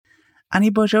Ani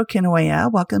Bojo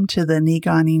Kinawaya, welcome to the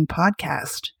Niganin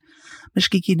podcast.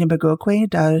 Mishkiki Nibagokwe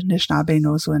da Nishnabe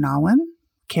Nozuanawan,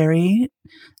 Carrie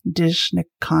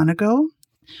Dishnikanago,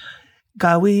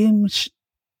 Gawi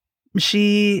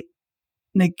Mshi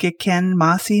Nigiken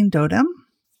Masi Dodam,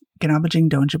 Ganabajing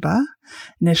Donjaba,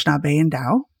 Nishnabe and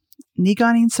Dao,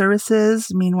 Niganin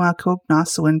Services, Minwa Kok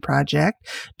Nasuan Project,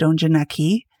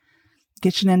 Donjanaki,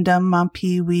 Gichinendam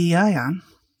Mampi Wiyayan.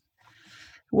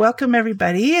 Welcome,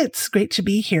 everybody. It's great to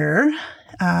be here.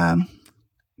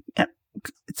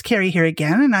 It's Carrie here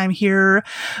again, and I'm here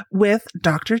with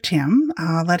Dr. Tim.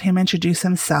 I'll let him introduce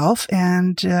himself,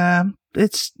 and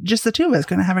it's just the two of us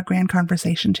going to have a grand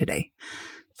conversation today.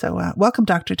 So welcome,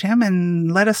 Dr. Tim,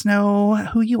 and let us know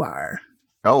who you are.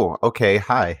 Oh, okay.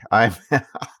 Hi,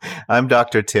 I'm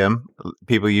Dr. Tim.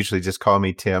 People usually just call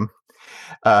me Tim.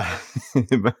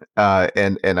 And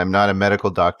I'm not a medical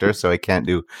doctor, so I can't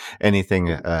do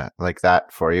anything like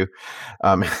that for you.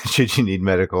 Should you need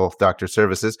medical doctor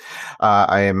services,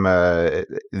 I am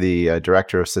the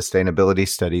director of sustainability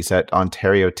studies at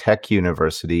Ontario Tech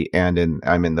University, and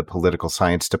I'm in the political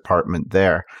science department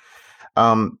there.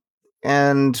 I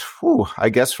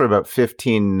guess for about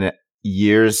 15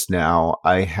 years now,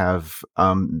 I have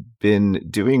been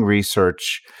doing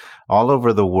research all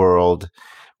over the world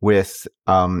with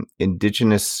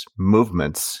Indigenous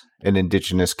movements and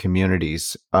Indigenous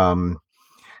communities. And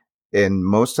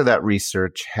most of that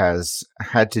research has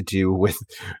had to do with,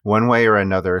 one way or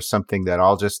another, something that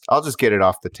I'll just get it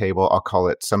off the table. I'll call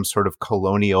it some sort of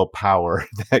colonial power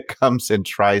that comes and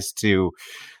tries to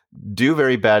do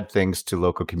very bad things to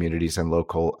local communities and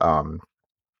local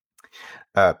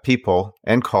people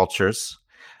and cultures.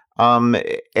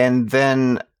 And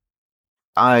then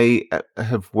I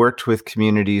have worked with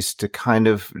communities to kind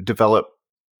of develop,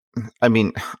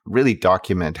 really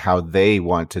document how they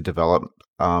want to develop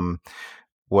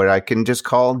what I can just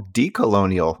call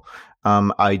decolonial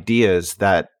ideas,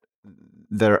 that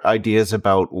they're ideas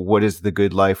about what is the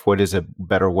good life, what is a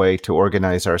better way to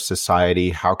organize our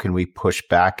society, how can we push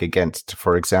back against,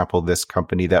 for example, this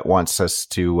company that wants us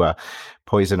to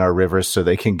poison our rivers so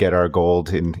they can get our gold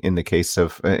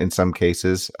in some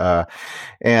cases.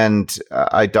 And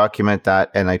I document that,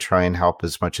 and I try and help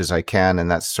as much as I can. And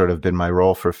that's sort of been my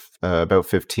role for about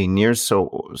 15 years.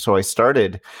 So I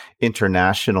started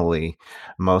internationally.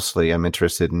 Mostly I'm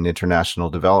interested in international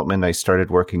development. I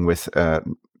started working with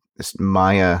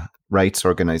Maya rights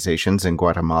organizations in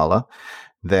Guatemala,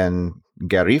 then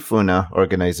Garifuna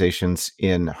organizations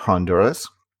in Honduras,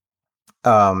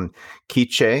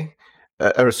 Quiche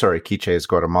is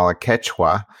Guatemala,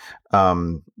 Quechua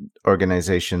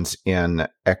organizations in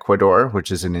Ecuador,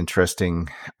 which is an interesting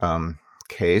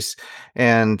case,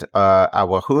 and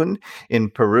Awahun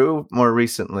in Peru more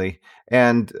recently.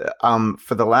 And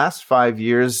for the last 5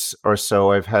 years or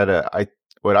so, I've had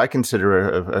what I consider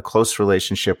a close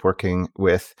relationship working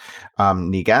with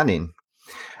Niganin.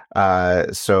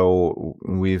 So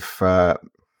we've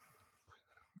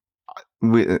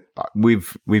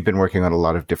been working on a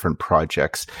lot of different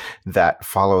projects that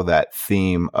follow that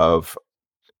theme of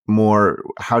more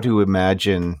how to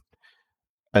imagine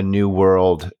a new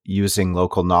world using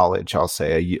local knowledge. I'll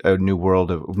say a new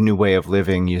way of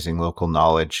living using local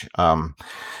knowledge.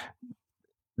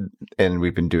 And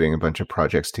we've been doing a bunch of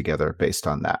projects together based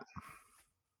on that.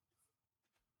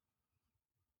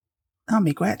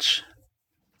 Miigwech.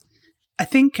 I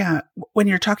think when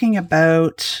you're talking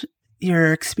about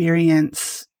your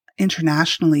experience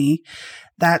internationally,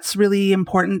 that's really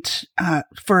important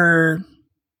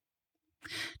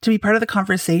to be part of the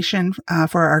conversation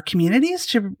for our communities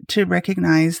to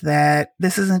recognize that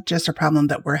this isn't just a problem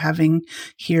that we're having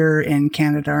here in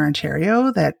Canada or Ontario,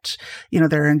 that,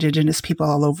 there are Indigenous people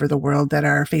all over the world that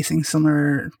are facing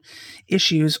similar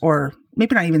issues, or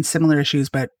maybe not even similar issues,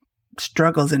 but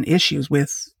struggles and issues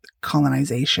with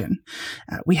colonization.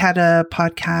 We had a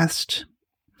podcast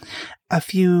a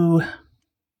few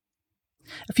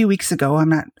weeks ago. I'm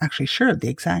not actually sure of the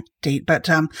exact date, but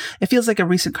it feels like a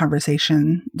recent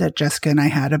conversation that Jessica and I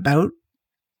had about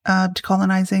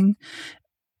decolonizing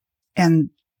and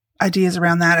ideas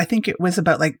around that. I think it was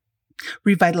about like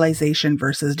revitalization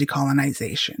versus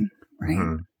decolonization, right?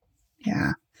 Mm-hmm.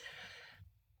 Yeah.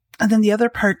 And then the other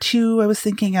part too, I was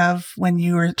thinking of when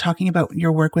you were talking about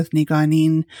your work with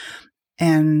Niganin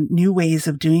and new ways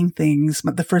of doing things.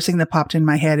 But the first thing that popped in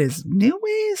my head is new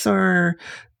ways or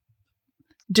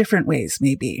different ways,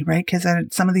 maybe, right? Because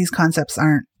some of these concepts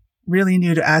aren't really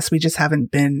new to us. We just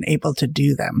haven't been able to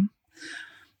do them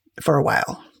for a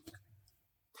while.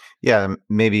 Yeah,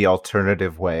 maybe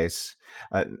alternative ways.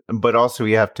 But also,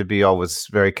 you have to be always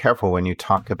very careful when you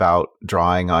talk about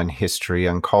drawing on history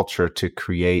and culture to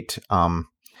create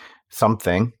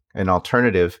something, an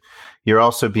alternative. You're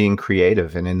also being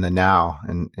creative and in the now.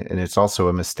 And it's also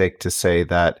a mistake to say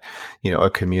that, a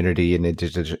community, an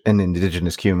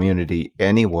indigenous community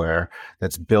anywhere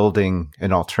that's building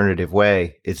an alternative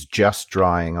way is just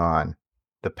drawing on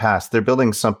the past. They're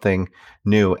building something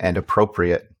new and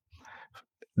appropriate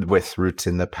with roots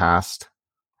in the past,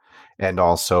 and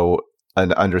also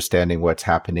an understanding what's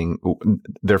happening,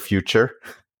 their future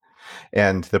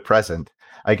and the present.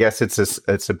 I guess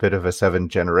it's a bit of a 7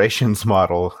 generations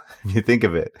model. If you think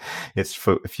of it, it's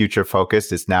future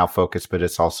focused, it's now focused, but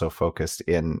it's also focused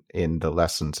in the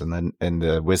lessons and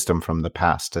the wisdom from the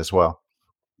past as well.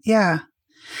 Yeah.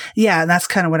 Yeah. And that's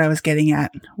kind of what I was getting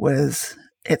at, was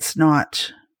it's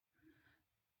not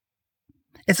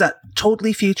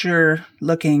totally future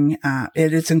looking.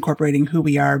 It is incorporating who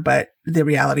we are, but the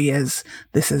reality is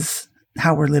this is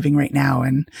how we're living right now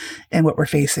and what we're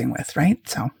facing with, right?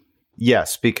 So.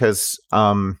 Yes, because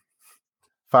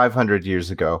 500 years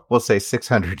ago, we'll say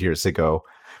 600 years ago,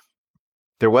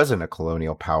 there wasn't a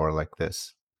colonial power like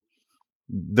this.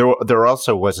 There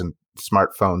also wasn't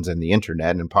smartphones and the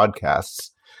internet and podcasts.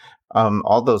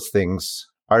 All those things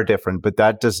are different, but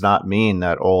that does not mean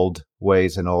that old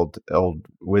ways and old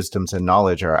wisdoms and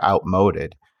knowledge are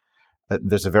outmoded.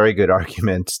 There's a very good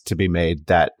argument to be made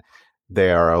that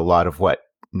they are a lot of what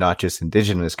not just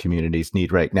Indigenous communities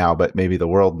need right now, but maybe the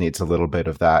world needs a little bit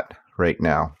of that right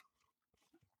now.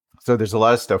 So there's a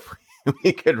lot of stuff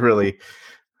we could really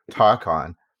talk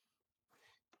on.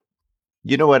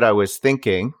 You know what I was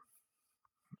thinking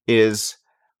is,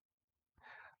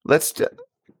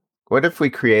 what if we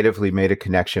creatively made a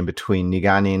connection between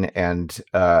Niigaaniin and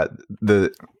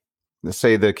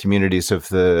the communities of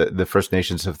the First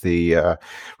Nations of the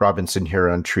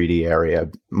Robinson-Huron Treaty area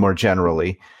more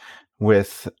generally,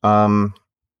 with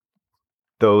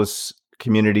those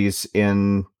communities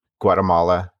in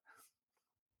Guatemala,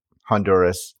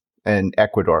 Honduras, and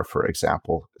Ecuador, for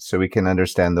example, so we can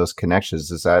understand those connections.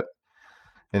 Is that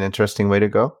an interesting way to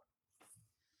go?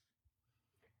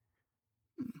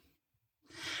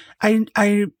 I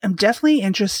am definitely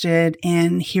interested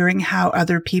in hearing how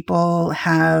other people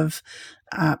have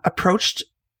approached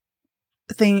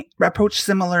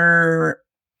similar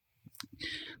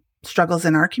struggles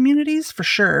in our communities, for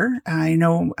sure. I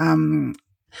know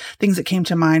things that came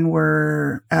to mind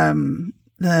were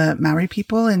the Maori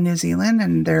people in New Zealand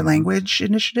and their language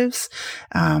initiatives,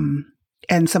 and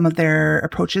some of their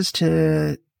approaches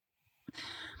to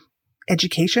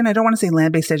education. I don't want to say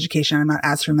land-based education. I'm not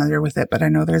as familiar with it, but I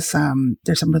know there's some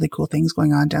really cool things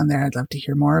going on down there I'd love to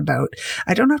hear more about.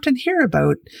 I don't often hear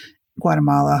about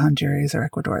Guatemala, Honduras, or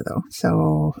Ecuador, though.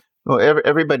 So, well,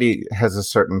 everybody has a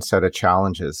certain set of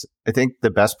challenges. I think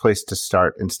the best place to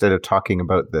start, instead of talking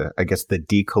about the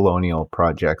decolonial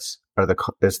projects,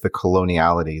 is the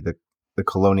coloniality, the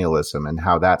colonialism, and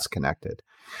how that's connected.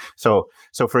 So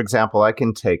for example, I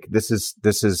can take this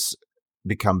is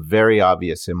become very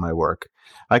obvious in my work.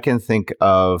 I can think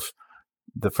of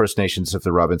the First Nations of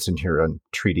the Robinson-Huron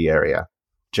Treaty area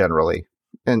generally,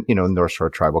 and North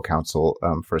Shore Tribal Council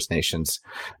First Nations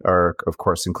are of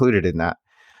course included in that.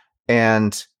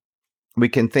 And we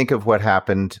can think of what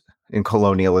happened in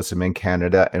colonialism in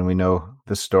Canada, and we know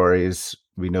the stories,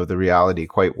 we know the reality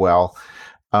quite well.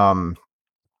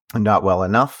 Not well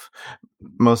enough,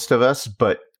 most of us,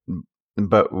 but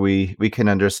we can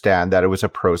understand that it was a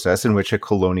process in which a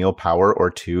colonial power or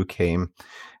two came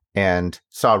and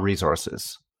saw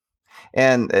resources.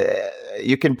 And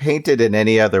you can paint it in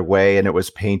any other way, and it was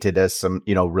painted as some,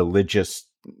 religious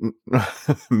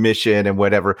mission and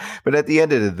whatever. But at the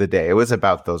end of the day, it was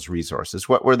about those resources.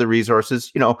 What were the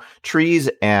resources? Trees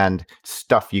and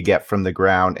stuff you get from the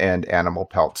ground and animal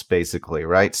pelts, basically,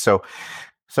 right? So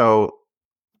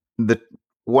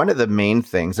one of the main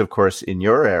things, of course, in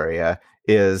your area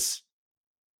is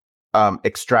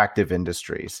extractive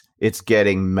industries. It's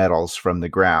getting metals from the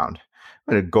ground,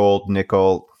 gold,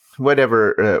 nickel,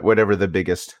 whatever the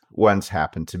biggest ones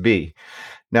happen to be.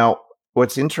 Now,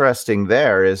 what's interesting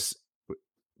there is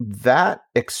that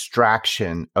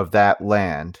extraction of that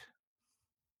land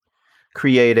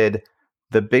created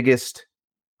the biggest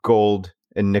gold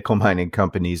and nickel mining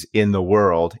companies in the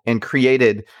world, and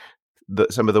created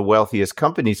some of the wealthiest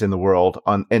companies in the world,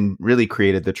 and really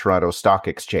created the Toronto Stock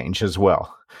Exchange as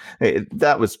well.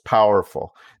 That was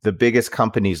powerful. The biggest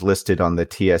companies listed on the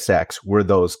TSX were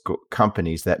those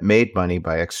companies that made money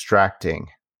by extracting.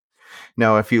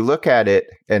 Now, if you look at it,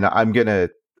 and I'm going to,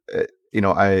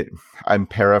 I'm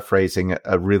paraphrasing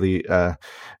a really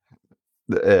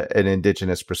an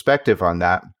Indigenous perspective on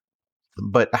that.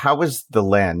 But how was the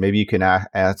land? Maybe you can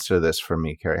answer this for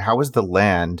me, Carrie. How was the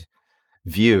land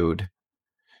viewed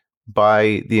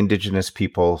by the Indigenous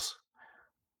peoples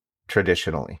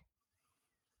traditionally?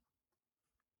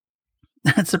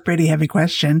 That's a pretty heavy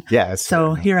question. Yes.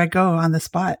 So here I go on the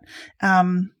spot.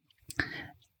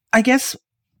 I guess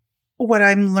what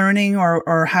I'm learning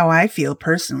or how I feel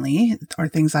personally, or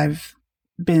things I've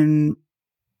been,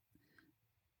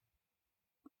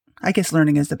 I guess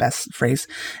learning is the best phrase,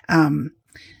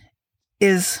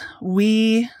 is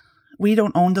we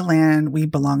don't own the land, we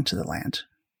belong to the land,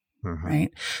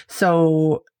 right?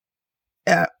 So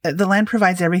the land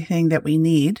provides everything that we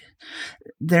need.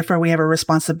 Therefore, we have a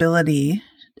responsibility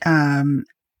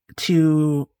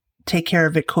to take care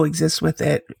of it, coexist with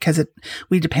it, because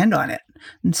we depend on it.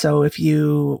 And so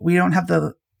we don't have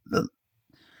the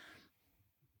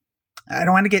I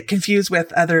don't want to get confused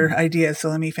with other ideas. So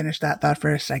let me finish that thought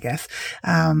first, I guess.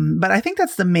 But I think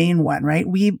that's the main one, right?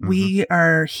 We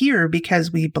are here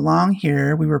because we belong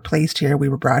here. We were placed here. We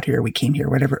were brought here. We came here,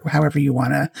 however you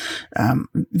want to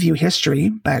view history.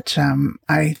 But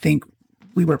I think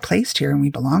we were placed here and we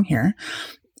belong here.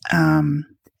 And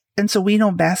so we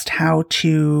know best how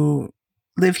to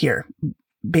live here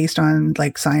based on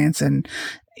like science and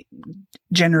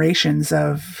generations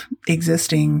of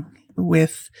existing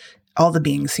with all the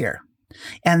beings here.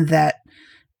 And that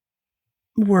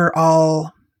we're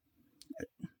all,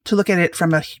 to look at it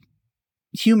from a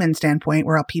human standpoint,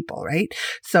 we're all people, right?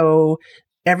 So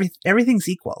everything's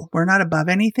equal. We're not above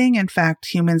anything. In fact,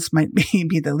 humans might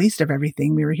be the least of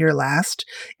everything. We were here last.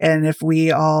 And if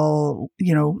we all,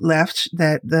 left,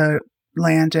 that the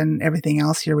land and everything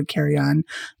else here would carry on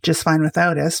just fine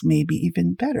without us, maybe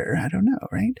even better. I don't know,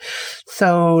 right?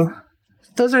 So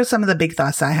those are some of the big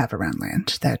thoughts I have around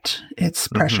land, that it's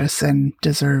precious and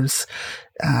deserves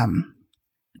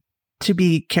to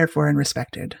be cared for and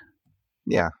respected.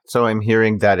 Yeah. So I'm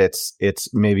hearing that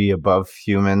it's maybe above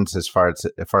humans as far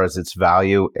as its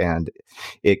value, and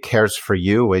it cares for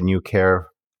you and you care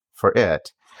for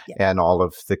it, and all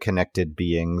of the connected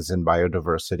beings and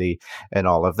biodiversity and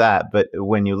all of that. But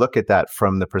when you look at that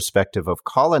from the perspective of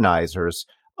colonizers,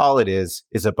 all it is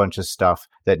a bunch of stuff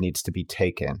that needs to be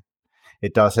taken.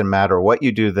 It doesn't matter what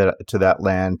you do to that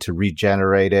land to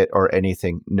regenerate it or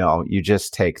anything. No, you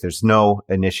just take. There's no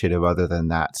initiative other than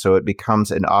that. So it becomes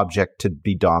an object to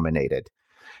be dominated.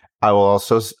 I will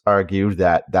also argue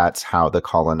that that's how the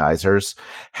colonizers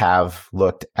have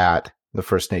looked at the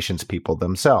First Nations people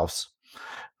themselves,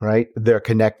 right? They're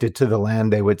connected to the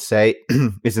land, they would say.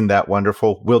 Isn't that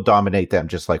wonderful? We'll dominate them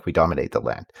just like we dominate the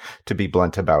land, to be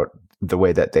blunt about the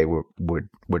way that they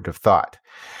would have thought.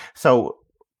 So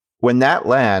when that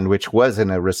land, which was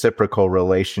in a reciprocal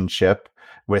relationship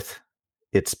with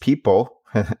its people,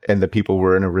 and the people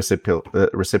were in a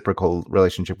reciprocal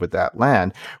relationship with that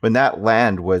land, when that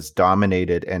land was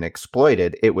dominated and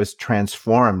exploited, it was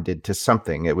transformed into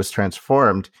something. It was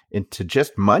transformed into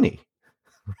just money,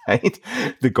 right?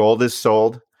 The gold is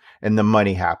sold and the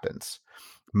money happens.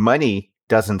 Money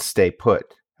doesn't stay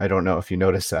put. I don't know if you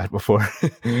noticed that before.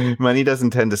 Money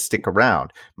doesn't tend to stick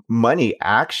around. Money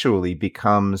actually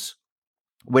becomes,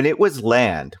 when it was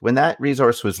land, when that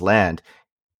resource was land,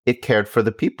 it cared for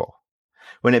the people.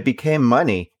 When it became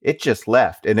money, it just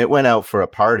left and it went out for a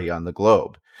party on the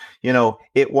globe.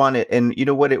 It wanted, and you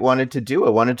know what it wanted to do?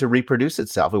 It wanted to reproduce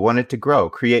itself. It wanted to grow,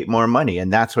 create more money.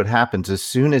 And that's what happens as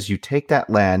soon as you take that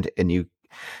land and you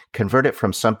convert it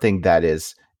from something that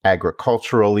is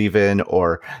agricultural even,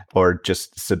 or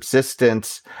just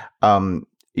subsistence. When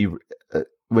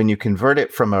you convert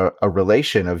it from a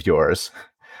relation of yours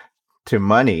to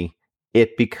money,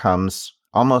 it becomes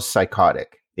almost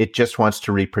psychotic. It just wants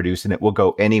to reproduce, and it will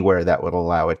go anywhere that would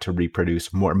allow it to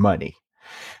reproduce more money.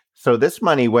 So this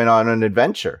money went on an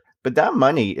adventure, but that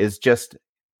money is just,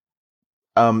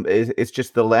 it's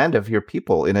just the land of your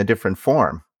people in a different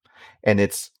form. And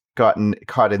it's gotten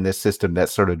caught in this system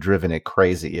that's sort of driven it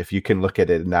crazy, if you can look at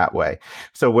it in that way.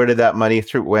 So where did that money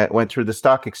went through the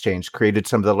stock exchange, created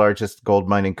some of the largest gold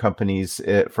mining companies,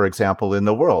 for example, in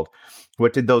the world.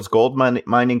 What did those gold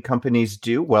mining companies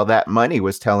do? Well, that money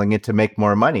was telling it to make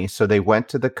more money. So they went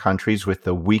to the countries with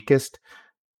the weakest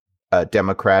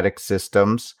democratic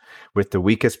systems, with the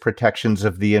weakest protections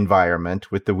of the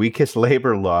environment, with the weakest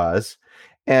labor laws,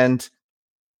 and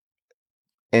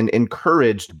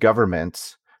encouraged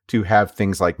governments to have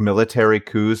things like military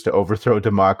coups to overthrow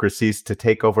democracies, to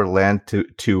take over land,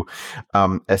 to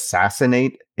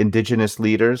assassinate indigenous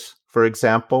leaders, for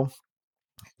example,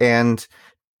 and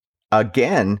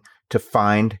again, to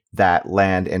find that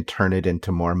land and turn it into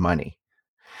more money.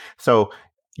 So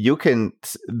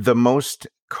the most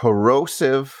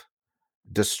corrosive,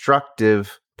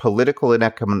 destructive political and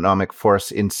economic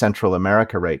force in Central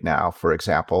America right now, for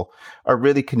example, are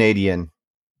really Canadian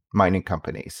mining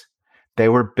companies. They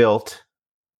were built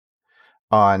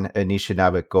on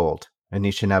Anishinaabe gold,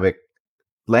 Anishinaabe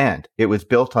land. It was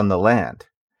built on the land.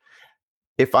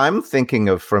 If I'm thinking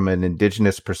of from an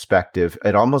Indigenous perspective,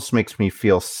 it almost makes me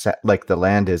feel like the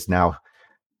land is now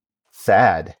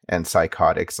sad and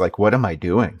psychotic. It's like, what am I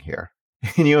doing here?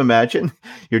 Can you imagine?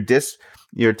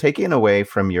 You're taking away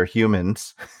from your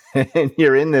humans and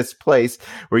you're in this place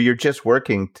where you're just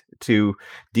working to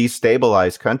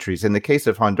destabilize countries. In the case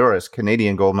of Honduras,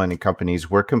 Canadian gold mining companies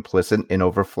were complicit in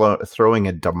overthrowing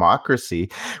a democracy,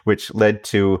 which led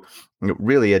to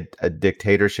really a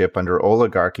dictatorship under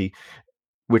oligarchy,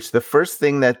 which the first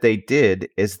thing that they did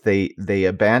is they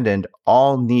abandoned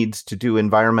all needs to do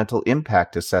environmental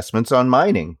impact assessments on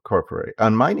mining.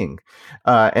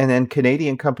 And then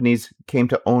Canadian companies came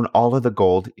to own all of the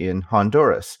gold in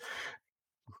Honduras.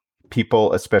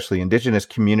 People, especially Indigenous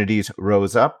communities,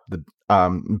 rose up.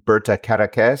 Berta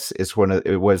Caraquez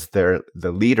was the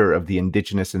leader of the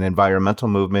Indigenous and environmental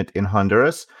movement in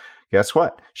Honduras. Guess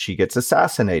what? She gets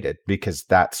assassinated because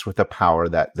that's what the power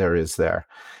that there is there.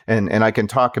 And I can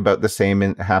talk about the same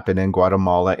happen in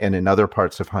Guatemala and in other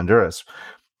parts of Honduras.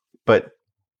 But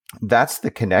that's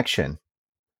the connection.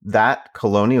 That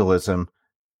colonialism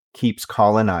keeps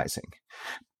colonizing.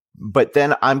 But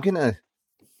then I've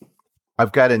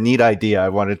got a neat idea I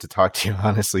wanted to talk to you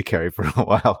honestly, Carrie, for a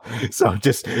while. So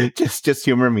just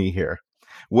humor me here.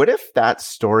 What if that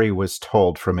story was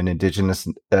told from an Indigenous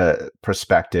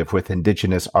perspective with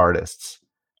Indigenous artists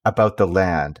about the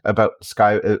land, about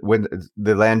when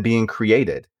the land being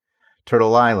created,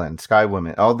 Turtle Island, Sky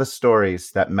Woman, all the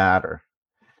stories that matter.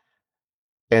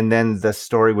 And then the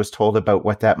story was told about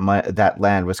what that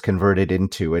land was converted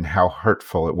into and how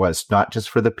hurtful it was, not just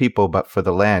for the people, but for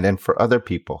the land and for other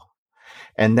people.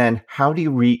 And then how do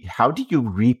you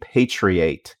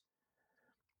repatriate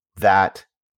that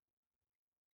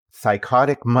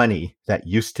psychotic money that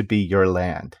used to be your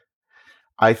land?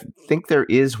 I think there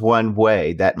is one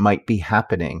way that might be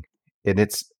happening, and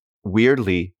it's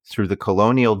weirdly through the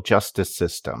colonial justice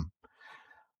system,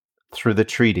 through the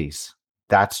treaties.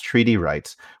 That's treaty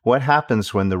rights. What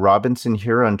happens when the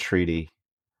Robinson-Huron Treaty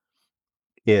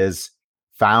is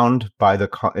found by the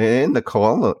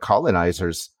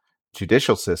colonizers'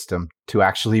 judicial system to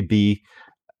actually be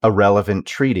a relevant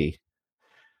treaty?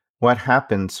 What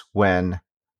happens when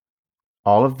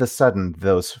all of a sudden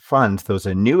those funds, those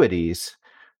annuities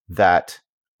that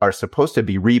are supposed to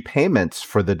be repayments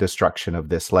for the destruction of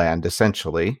this land,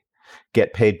 essentially,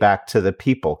 get paid back to the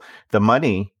people? The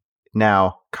money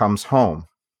now comes home.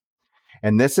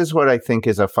 And this is what I think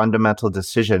is a fundamental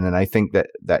decision. And I think that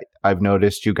I've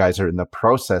noticed you guys are in the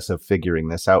process of figuring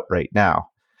this out right now.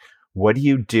 What do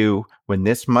you do when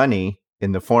this money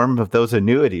in the form of those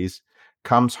annuities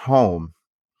comes home?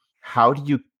 How do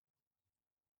you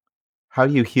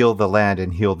heal the land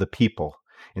and heal the people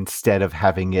instead of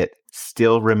having it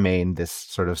still remain this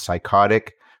sort of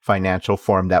psychotic financial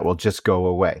form that will just go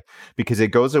away? Because it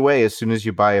goes away as soon as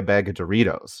you buy a bag of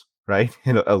Doritos, right?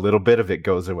 And a little bit of it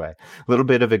goes away. A little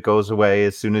bit of it goes away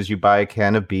as soon as you buy a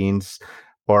can of beans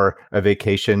or a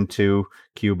vacation to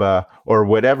Cuba or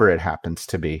whatever it happens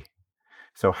to be.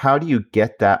 So how do you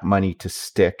get that money to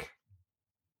stick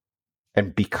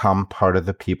and become part of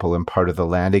the people and part of the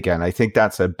land again? I think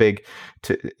that's a big,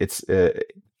 to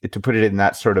put it in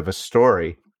that sort of a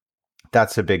story,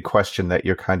 that's a big question that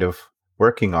you're kind of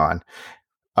working on.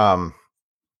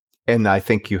 And I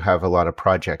think you have a lot of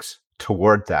projects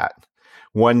toward that.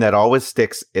 One that always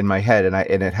sticks in my head,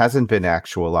 and it hasn't been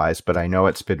actualized, but I know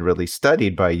it's been really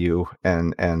studied by you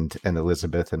and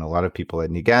Elizabeth and a lot of people at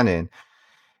Niganin,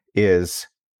 is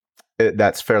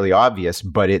that's fairly obvious,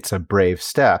 but it's a brave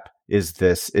step. Is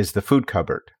the food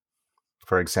cupboard,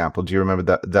 for example? Do you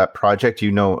remember that project?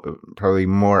 You know probably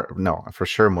more, no, for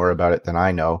sure more about it than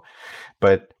I know,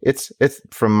 but it's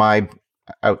from my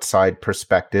outside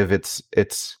perspective,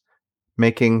 it's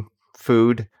making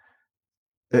food.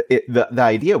 The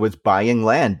idea was buying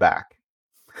land back,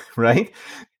 right?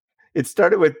 It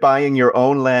started with buying your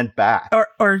own land back,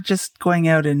 or just going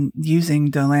out and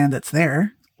using the land that's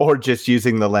there. Or just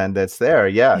using the land that's there.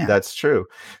 Yeah, that's true.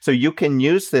 So you can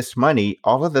use this money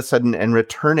all of a sudden and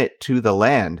return it to the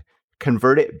land,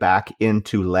 convert it back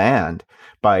into land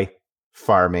by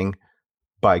farming,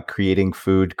 by creating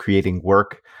food, creating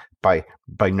work, by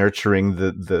nurturing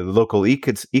the local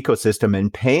ecosystem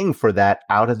and paying for that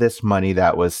out of this money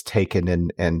that was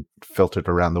taken and filtered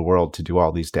around the world to do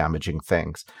all these damaging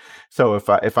things. So if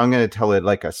I'm going to tell it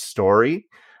like a story,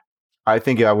 I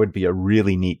think that would be a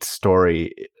really neat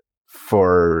story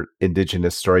for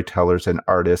Indigenous storytellers and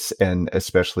artists, and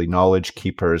especially knowledge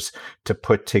keepers, to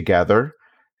put together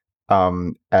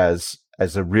as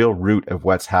a real root of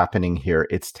what's happening here.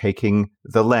 It's taking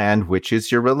the land, which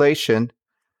is your relation,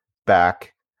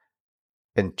 back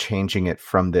and changing it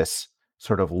from this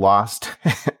sort of lost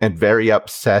and very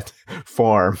upset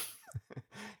form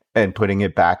and putting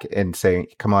it back and saying,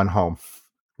 come on home.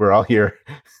 We're all here.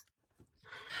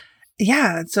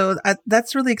 Yeah. So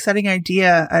that's a really exciting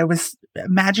idea. I was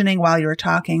imagining while you were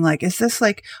talking, like, is this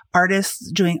like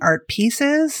artists doing art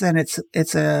pieces and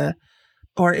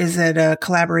or is it a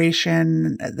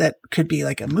collaboration that could be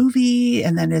like a movie?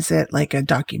 And then is it like a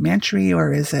documentary,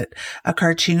 or is it a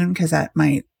cartoon? Cause that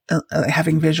might,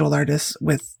 having visual artists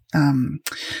with,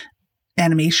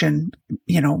 animation,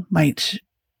 might.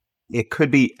 It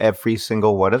could be every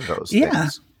single one of those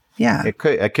things. Yeah. It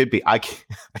could be. I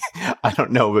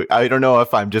don't know. I don't know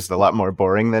if I'm just a lot more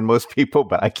boring than most people,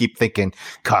 but I keep thinking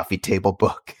coffee table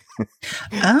book.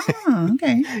 Oh,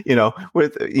 okay.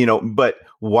 But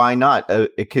why not?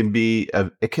 It can be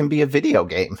a video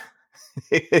game.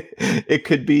 It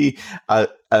could be a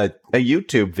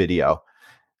YouTube video.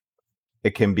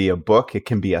 It can be a book. It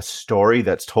can be a story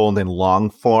that's told in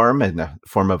long form, in the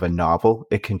form of a novel.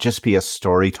 It can just be a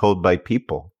story told by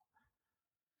people.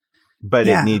 But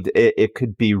it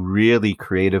could be really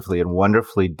creatively and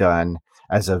wonderfully done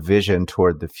as a vision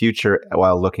toward the future,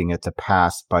 while looking at the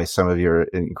past by some of your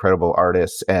incredible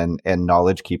artists and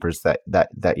knowledge keepers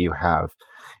that you have.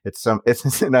 It's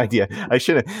an idea. This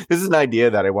is an idea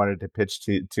that I wanted to pitch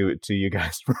to you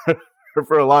guys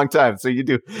for a long time. So you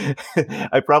do.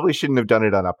 I probably shouldn't have done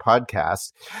it on a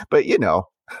podcast, but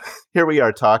here we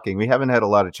are talking. We haven't had a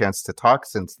lot of chance to talk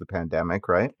since the pandemic,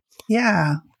 right?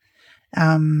 Yeah.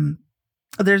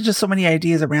 There's just so many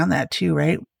ideas around that too,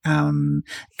 right?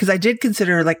 Because I did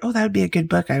consider like, that would be a good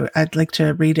book. I'd like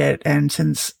to read it. And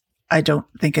since I don't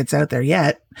think it's out there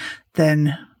yet,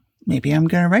 then maybe I'm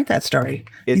going to write that story.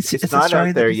 It's not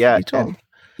out there yet.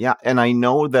 And I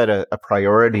know that a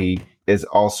priority is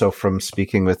also, from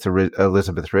speaking with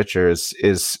Elizabeth Richards,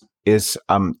 is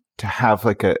to have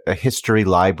like a history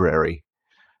library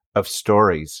of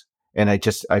stories. And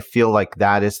I feel like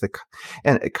that is the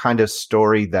kind of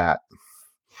story that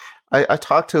I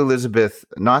talked to Elizabeth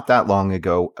not that long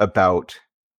ago about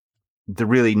the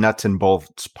really nuts and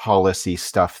bolts policy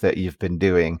stuff that you've been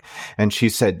doing. And she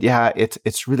said, yeah,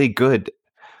 it's really good,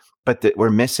 but that we're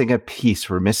missing a piece.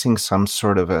 We're missing some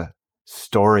sort of a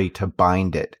story to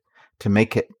bind it, to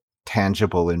make it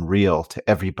tangible and real to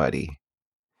everybody.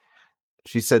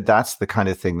 She said that's the kind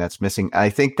of thing that's missing. I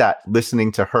think that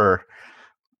listening to her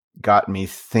got me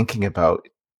thinking about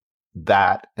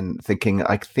that and thinking,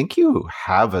 I think you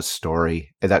have a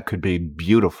story that could be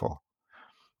beautiful.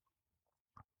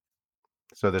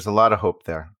 So there's a lot of hope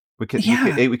there. We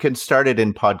can start it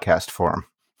in podcast form.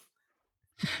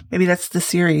 Maybe that's the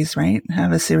series, right?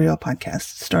 Have a serial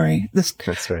podcast story.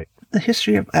 That's right. The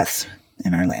history of us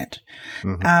in our land.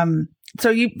 Mm-hmm.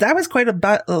 So that was quite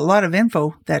a lot of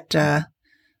info that,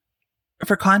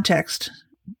 for context,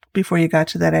 before you got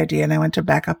to that idea, and I want to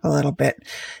back up a little bit.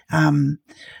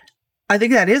 I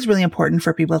think that is really important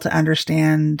for people to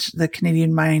understand the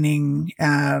Canadian mining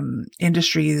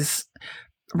industry's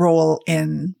role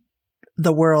in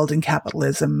the world and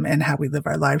capitalism and how we live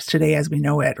our lives today as we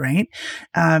know it, right?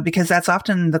 Because that's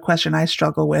often the question I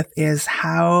struggle with, is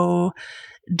how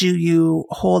do you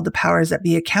hold the powers that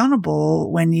be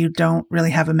accountable when you don't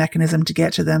really have a mechanism to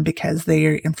get to them because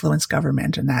they influence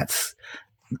government, and that's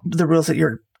the rules that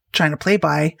you're trying to play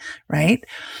by, right?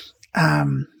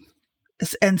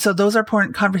 And so those are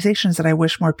important conversations that I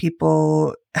wish more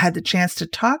people had the chance to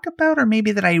talk about, or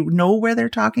maybe that I know where they're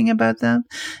talking about them,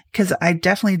 because I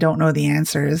definitely don't know the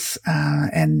answers.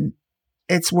 And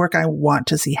it's work I want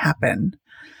to see happen.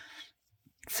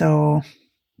 So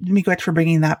let me go for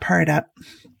bringing that part up.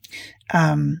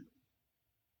 The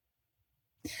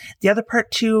other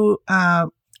part too,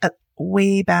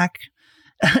 way back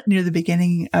near the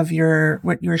beginning of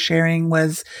what you were sharing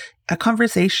was a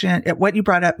conversation. What you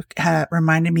brought up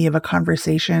reminded me of a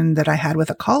conversation that I had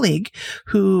with a colleague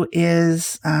who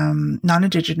is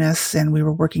non-Indigenous, and we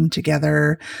were working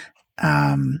together.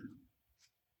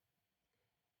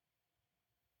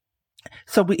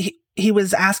 So he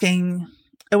was asking,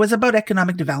 it was about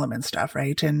economic development stuff,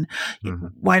 right? And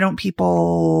why don't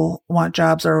people want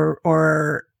jobs,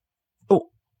 or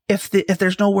if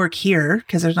there's no work here,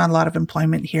 because there's not a lot of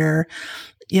employment here,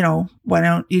 why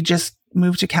don't you just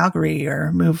move to Calgary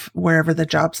or move wherever the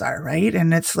jobs are, right?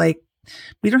 And it's like,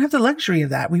 we don't have the luxury of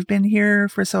that. We've been here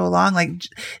for so long. Like,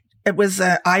 it was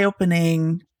an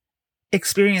eye-opening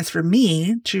experience for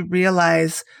me to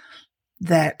realize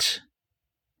that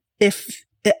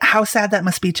how sad that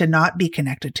must be to not be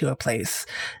connected to a place,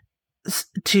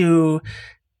 and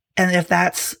if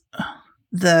that's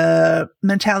the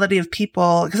mentality of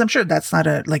people, because I'm sure that's not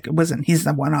he's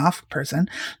the one-off person,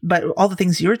 but all the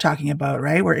things you were talking about,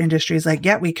 right? Where industries like,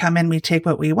 yeah, we come in, we take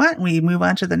what we want, we move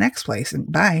on to the next place and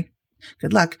bye.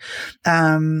 Good luck.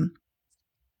 And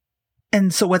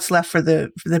so what's left for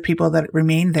the people that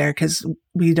remain there? Cause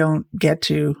we don't get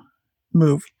to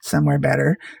move somewhere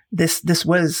better. This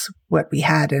was what we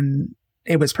had, and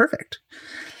it was perfect.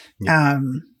 Yeah.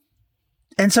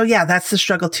 And so, yeah, that's the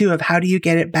struggle too, of how do you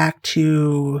get it back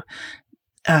to,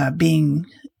 being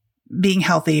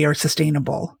healthy or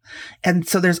sustainable. And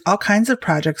so there's all kinds of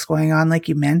projects going on, like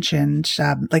you mentioned,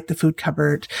 like the food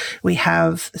cupboard. We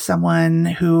have someone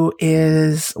who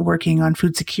is working on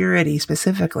food security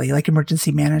specifically, like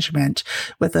emergency management,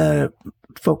 with a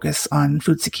focus on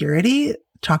food security,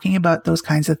 talking about those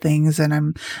kinds of things.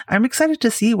 And I'm excited to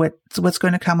see what's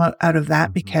going to come out of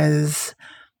that, because,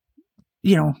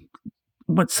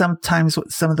 some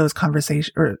of those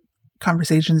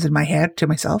conversations in my head to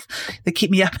myself that keep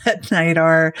me up at night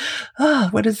are,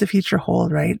 what does the future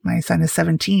hold, right? My son is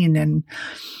 17, and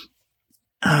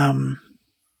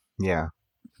yeah,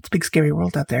 it's a big scary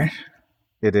world out there.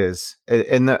 It is.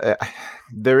 And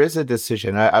there is a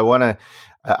decision. I don't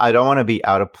want to be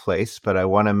out of place, but I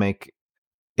want to make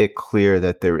it clear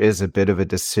that there is a bit of a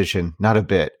decision, not a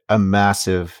bit, a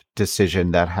massive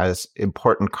decision that has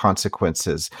important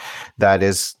consequences that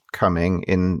is coming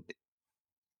in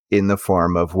the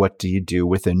form of, what do you do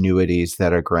with annuities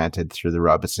that are granted through the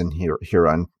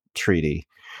Robinson-Huron Treaty?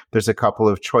 There's a couple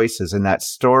of choices, and that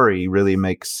story really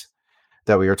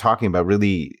that we were talking about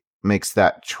really makes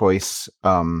that choice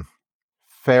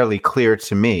fairly clear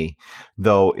to me,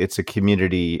 though it's a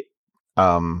community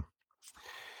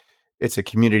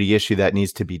issue that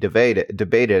needs to be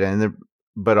debated.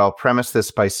 But I'll premise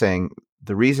this by saying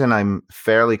the reason I'm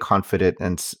fairly confident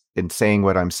in saying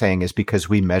what I'm saying is because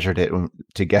we measured it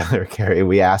together, Carrie.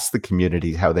 We asked the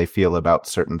community how they feel about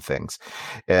certain things,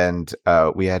 and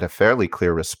we had a fairly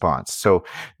clear response. So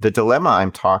the dilemma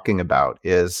I'm talking about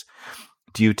is,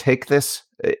 do you take this,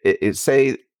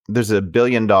 say there's $1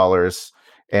 billion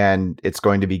and it's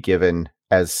going to be given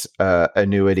as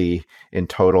annuity in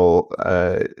total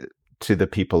to the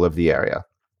people of the area.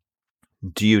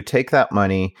 Do you take that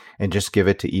money and just give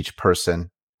it to each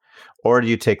person? Or do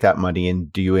you take that money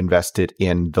and do you invest it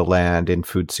in the land, in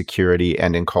food security,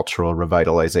 and in cultural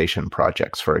revitalization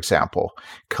projects, for example,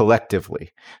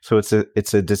 collectively? So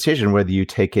it's a decision whether you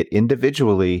take it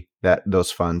individually,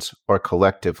 those funds, or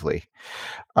collectively.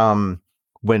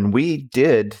 When we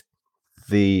did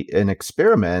an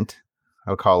experiment,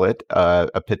 I'll call it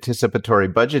a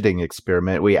participatory budgeting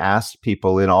experiment, we asked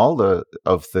people in all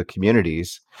of the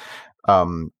communities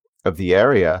of the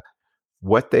area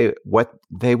what they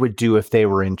would do if they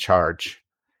were in charge.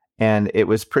 And it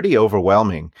was pretty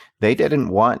overwhelming. They didn't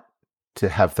want to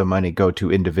have the money go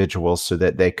to individuals so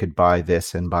that they could buy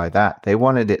this and buy that. They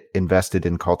wanted it invested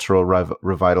in cultural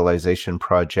revitalization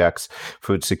projects,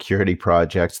 food security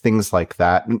projects, things like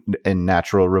that, and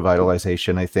natural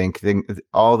revitalization, I think,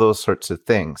 all those sorts of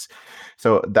things.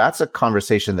 So that's a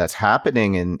conversation that's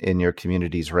happening in your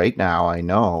communities right now, I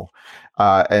know,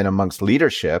 and amongst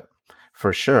leadership,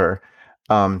 for sure.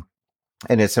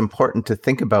 And it's important to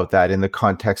think about that in the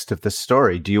context of the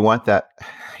story. Do you want that?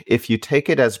 If you take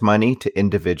it as money to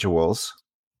individuals,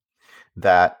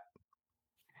 that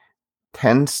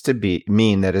tends to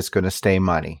mean that it's going to stay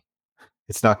money.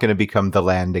 It's not going to become the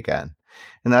land again.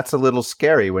 And that's a little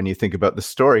scary when you think about the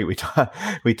story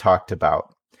we talked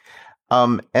about.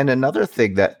 And another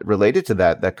thing that related to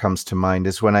that comes to mind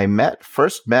is when I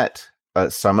first met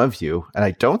some of you, and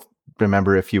I don't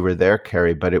remember if you were there,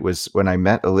 Carrie, but it was when I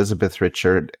met Elizabeth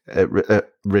Richer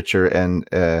and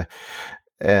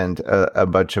a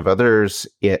bunch of others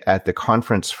at the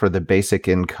conference for the basic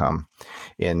income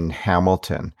in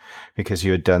Hamilton, because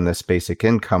you had done this basic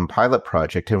income pilot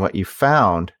project. And what you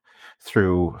found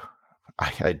through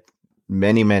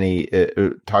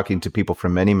talking to people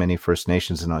from many First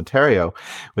Nations in Ontario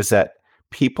was that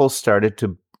people started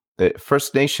to,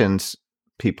 First Nations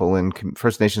people in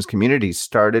First Nations communities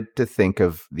started to think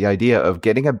of the idea of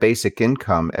getting a basic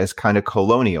income as kind of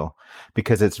colonial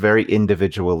because it's very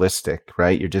individualistic,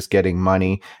 right? You're just getting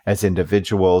money as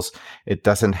individuals. It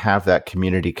doesn't have that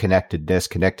community connectedness,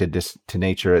 connected to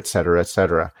nature, et cetera, et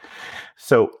cetera.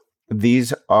 So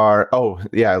these are,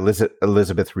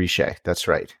 Elizabeth Richer. That's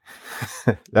right.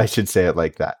 I should say it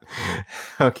like that.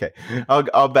 Okay.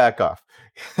 I'll back off.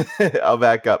 I'll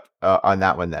back up on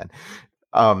that one then.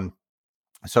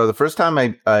 So the first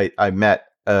time I met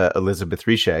Elizabeth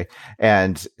Richer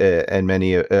and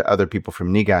many other people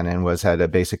from Niigaanin was at a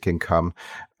basic income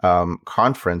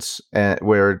conference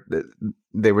where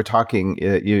they were talking.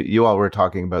 You all were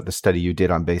talking about the study you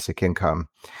did on basic income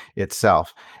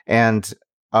itself, and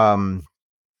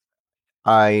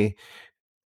I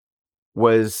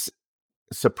was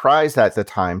surprised at the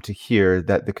time to hear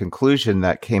that the conclusion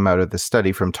that came out of the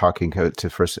study from talking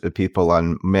to people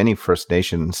on many First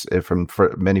Nations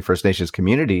many First Nations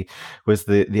community was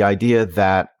the idea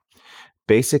that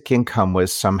basic income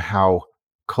was somehow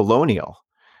colonial.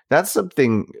 That's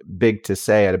something big to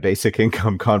say at a basic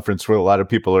income conference where a lot of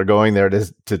people are going there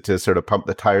to sort of pump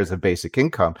the tires of basic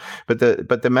income. But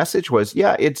the message was,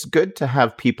 yeah, it's good to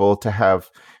have people to have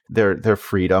their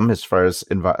freedom as far as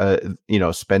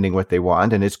spending what they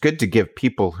want, and it's good to give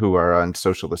people who are on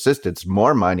social assistance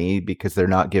more money because they're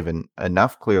not given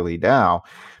enough clearly now.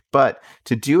 But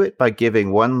to do it by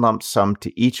giving one lump sum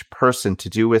to each person to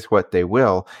do with what they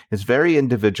will is very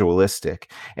individualistic,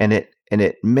 and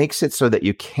it makes it so that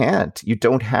you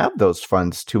don't have those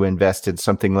funds to invest in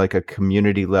something like a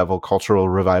community level cultural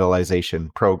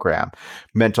revitalization program,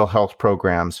 mental health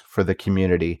programs for the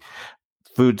community,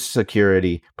 food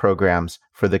security programs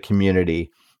for the community,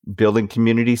 building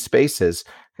community spaces,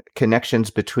 connections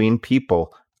between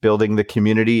people, building the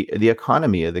community, the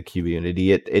economy of the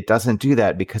community. It doesn't do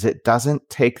that because it doesn't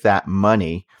take that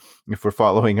money. If we're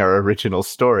following our original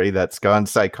story that's gone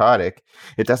psychotic,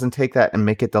 it doesn't take that and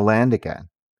make it the land again.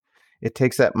 It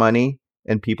takes that money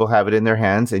and people have it in their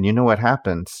hands. And you know what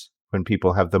happens when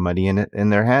people have the money in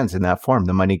their hands in that form?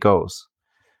 The money goes.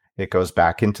 It goes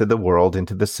back into the world,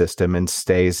 into the system, and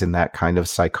stays in that kind of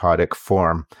psychotic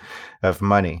form of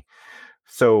money.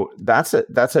 So that's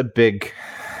a big,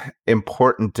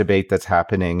 important debate that's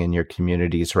happening in your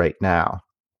communities right now.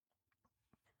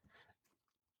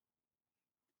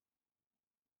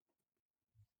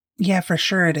 Yeah, for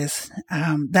sure it is.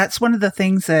 That's one of the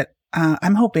things that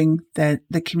I'm hoping that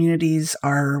the communities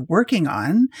are working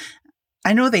on.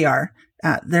 I know they are.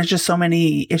 There's just so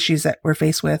many issues that we're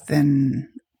faced with, and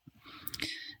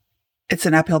it's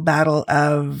an uphill battle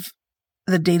of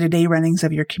the day-to-day runnings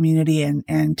of your community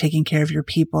and taking care of your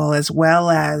people, as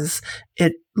well as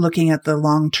it looking at the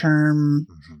long-term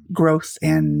growth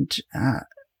and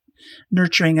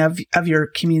nurturing of your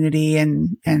community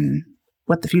and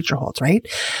what the future holds, right?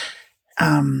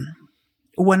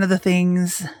 One of the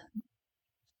things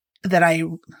that I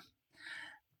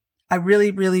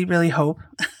really, really, really hope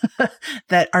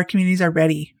that our communities are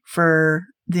ready for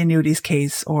the annuities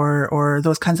case or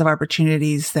those kinds of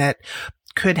opportunities that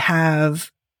could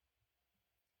have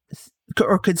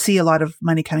or could see a lot of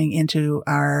money coming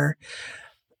our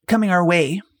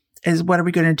way is what are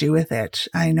we going to do with it?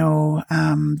 I know,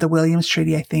 the Williams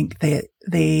Treaty, I think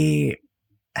they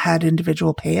had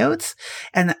individual payouts.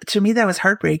 And to me, that was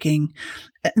heartbreaking.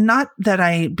 Not that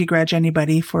I begrudge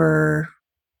anybody for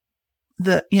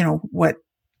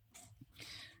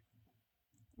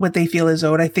what they feel is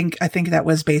owed. I think that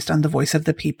was based on the voice of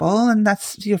the people, and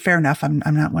that's fair enough. I'm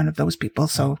not one of those people,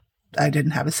 so I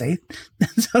didn't have a say.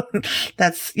 So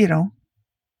that's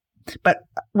But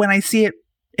when I see it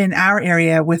in our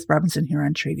area with Robinson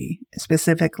Huron Treaty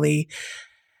specifically,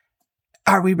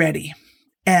 are we ready?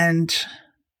 And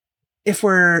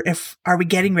are we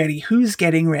getting ready? Who's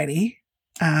getting ready?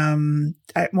 One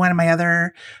of my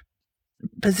other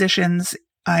positions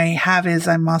I have is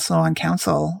I'm also on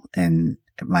council in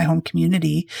my home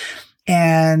community,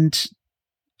 and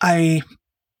I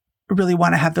really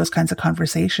want to have those kinds of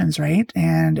conversations, right?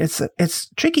 And it's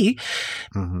tricky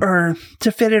or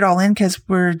to fit it all in because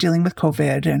we're dealing with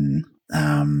COVID and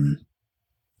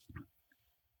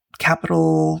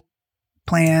capital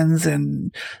plans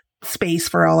and space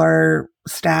for all our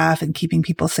staff and keeping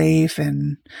people safe,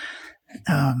 and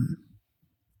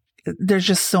there's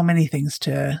just so many things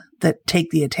that take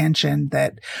the attention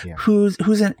that who's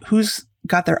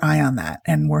got their eye on that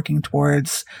and working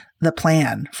towards the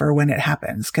plan for when it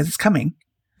happens, because it's coming.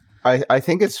 I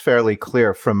think it's fairly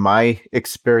clear from my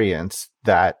experience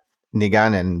that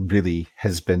Niganen really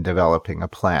has been developing a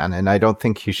plan, and I don't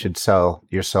think you should sell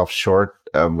yourself short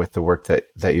with the work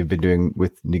that you've been doing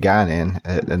with Niganen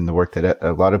and the work that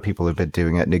a lot of people have been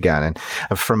doing at Niganen.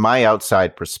 From my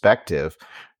outside perspective,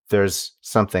 there's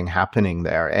something happening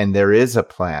there, and there is a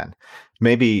plan.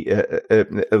 Maybe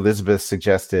Elizabeth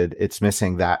suggested it's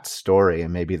missing that story,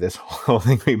 and maybe this whole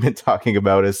thing we've been talking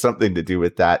about has something to do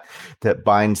with that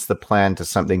binds the plan to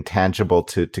something tangible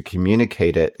to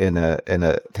communicate it in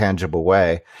a tangible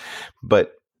way.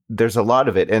 But there's a lot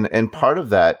of it, and part of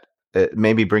that,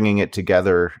 maybe bringing it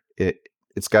together,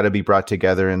 it's got to be brought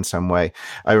together in some way.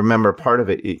 I remember part of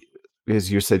it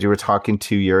is you said you were talking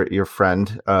to your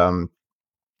friend.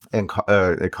 And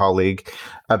a colleague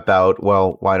about,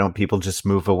 well, why don't people just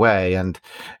move away? And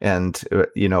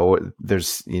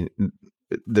there's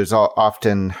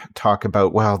often talk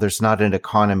about, well, there's not an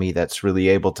economy that's really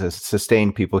able to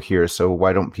sustain people here, so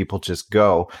why don't people just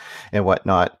go and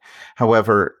whatnot?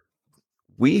 However,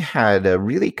 we had a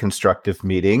really constructive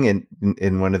meeting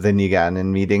in one of the Niganen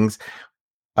meetings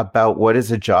about what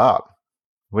is a job?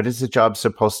 What is a job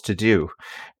supposed to do?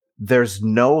 There's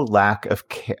no lack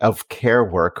of care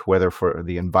work, whether for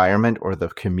the environment or the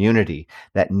community,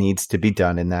 that needs to be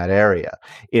done in that area.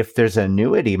 If there's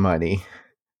annuity money,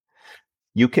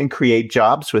 you can create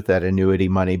jobs with that annuity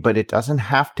money, but it doesn't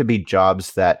have to be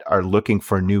jobs that are looking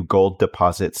for new gold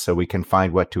deposits so we can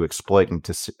find what to exploit and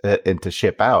to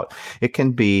ship out. It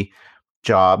can be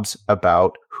jobs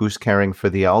about who's caring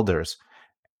for the elders,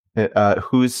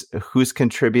 who's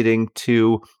contributing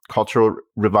to cultural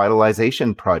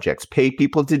revitalization projects. Pay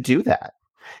people to do that.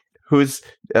 Who's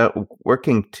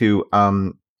working to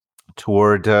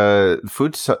toward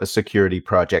food security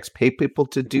projects. Pay people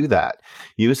to do that.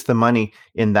 Use the money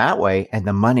in that way, and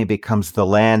the money becomes the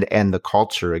land and the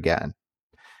culture again.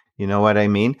 You know what I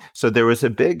mean? So there was a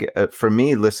big, for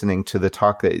me, listening to the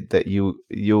talk that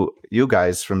you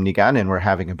guys from Niganen were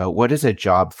having about what is a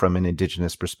job from an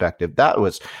Indigenous perspective.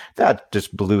 That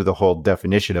just blew the whole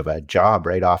definition of a job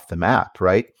right off the map,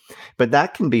 right? But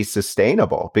that can be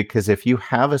sustainable, because if you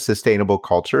have a sustainable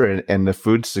culture, and the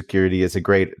food security is a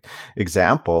great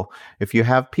example, if you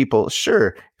have people,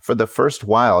 sure, for the first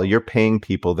while, you're paying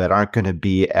people that aren't going to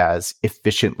be as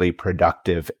efficiently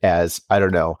productive as, I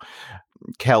don't know,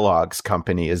 Kellogg's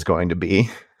company is going to be,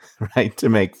 right, to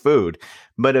make food.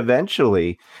 But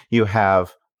eventually you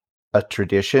have a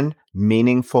tradition,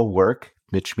 meaningful work,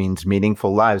 which means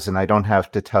meaningful lives. And I don't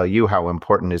have to tell you how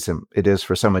important it is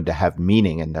for someone to have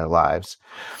meaning in their lives.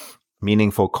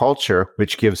 Meaningful culture,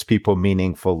 which gives people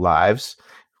meaningful lives,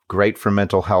 great for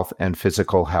mental health and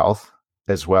physical health,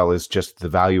 as well as just the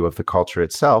value of the culture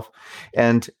itself.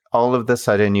 And all of a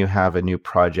sudden you have a new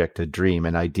project, a dream,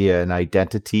 an idea, an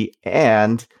identity,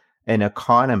 and an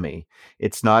economy.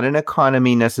 It's not an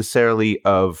economy necessarily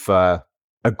of a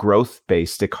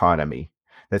growth-based economy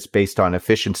that's based on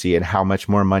efficiency and how much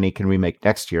more money can we make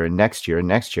next year and next year and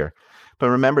next year. But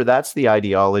remember, that's the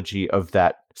ideology of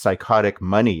that psychotic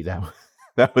money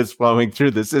that was flowing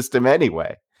through the system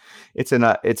anyway. It's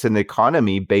an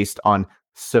economy based on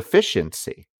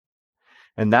sufficiency.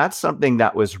 And that's something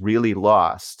that was really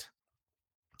lost.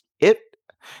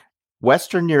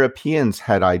 Western Europeans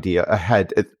had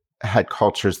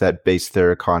cultures that based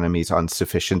their economies on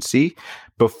sufficiency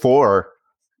before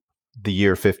the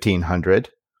year 1500,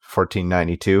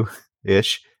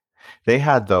 1492-ish. They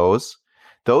had those.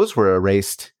 Those were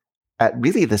erased at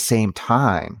really the same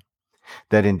time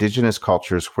that Indigenous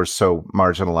cultures were so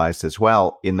marginalized as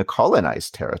well in the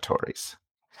colonized territories.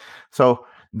 So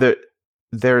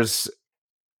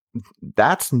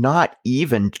that's not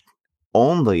even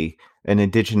only an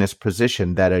Indigenous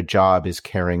position, that a job is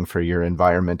caring for your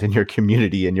environment and your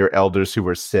community and your elders who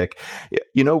are sick.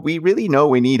 We really know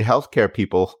we need healthcare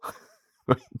people,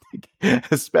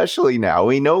 especially now.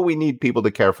 We know we need people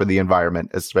to care for the environment,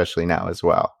 especially now as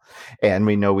well. And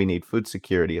we know we need food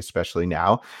security, especially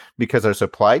now, because our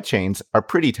supply chains are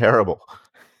pretty terrible.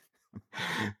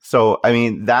 So, I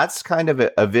mean, that's kind of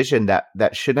a vision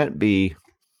that shouldn't be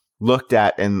looked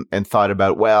at and thought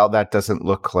about, well, that doesn't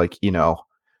look like,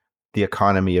 the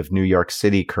economy of New York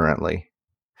City currently.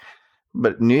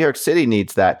 But New York City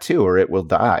needs that too, or it will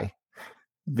die,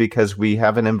 because we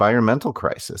have an environmental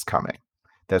crisis coming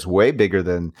that's way bigger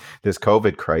than this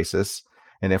COVID crisis.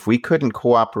 And if we couldn't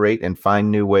cooperate and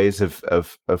find new ways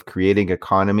of creating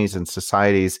economies and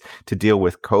societies to deal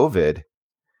with COVID,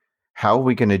 how are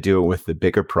we going to do it with the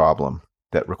bigger problem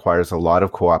that requires a lot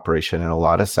of cooperation and a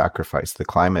lot of sacrifice, the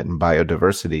climate and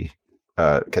biodiversity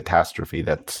catastrophe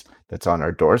that's on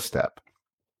our doorstep?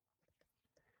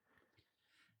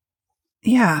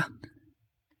 Yeah.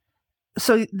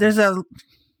 So there's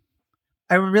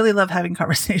I really love having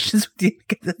conversations with you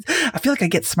because I feel like I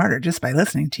get smarter just by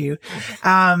listening to you.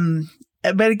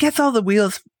 But it gets all the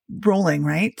wheels rolling,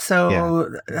 right? So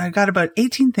I got about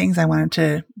 18 things I wanted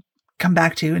to come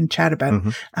back to and chat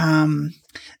about.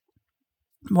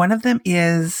 One of them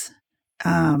is,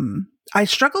 I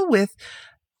struggle with,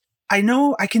 I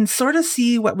know I can sort of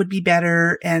see what would be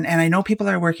better. And I know people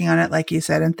are working on it, like you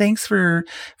said, and thanks for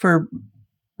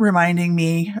reminding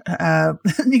me,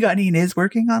 Niganine is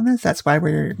working on this. That's why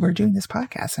we're doing this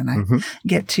podcast. And I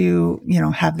get to,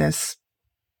 have this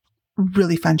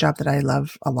really fun job that I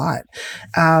love a lot.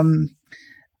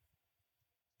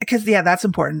 Because that's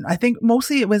important. I think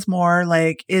mostly it was more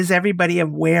like, is everybody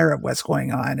aware of what's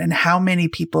going on and how many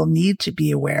people need to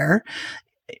be aware?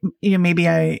 Maybe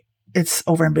it's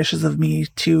overambitious of me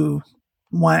to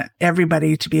want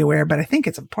everybody to be aware, but I think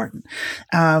it's important.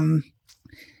 And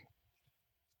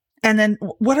then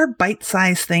what are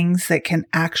bite-sized things that can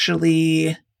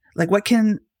actually, like, what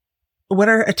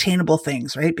are attainable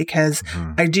things, right? Because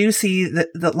I do see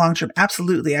that long-term,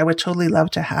 absolutely. I would totally love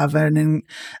to have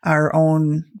our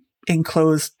own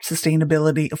enclosed food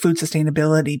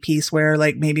sustainability piece where,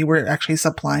 like, maybe we're actually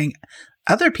supplying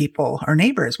other people, our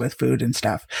neighbors, with food and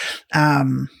stuff.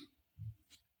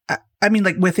 I mean,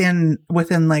 like within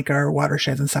like our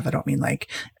watersheds and stuff. I don't mean like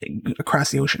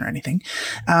across the ocean or anything.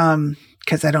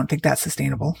 Cause I don't think that's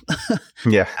sustainable.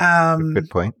 Yeah. Good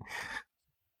point.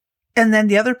 And then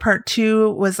the other part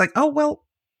too was like, oh, well,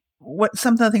 what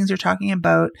some of the things you're talking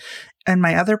about in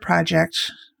my other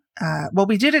project.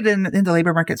 We did it in the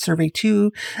labor market survey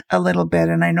too, a little bit.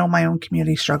 And I know my own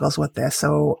community struggles with this.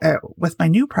 So with my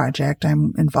new project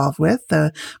I'm involved with,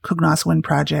 the Cognoswin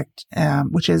project,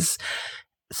 which is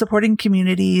supporting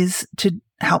communities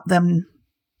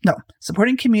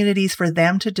supporting communities for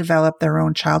them to develop their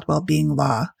own child well-being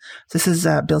law. This is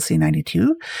Bill C-92.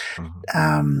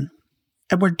 And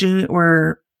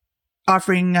we're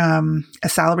offering a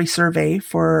salary survey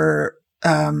for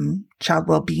child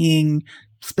well-being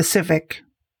specific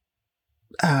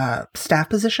staff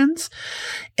positions,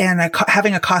 and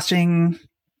having a costing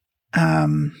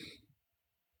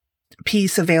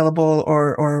piece available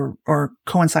or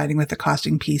coinciding with the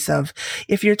costing piece of,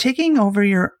 if you're taking over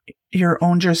your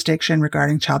own jurisdiction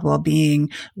regarding child well-being,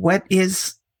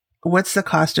 what's the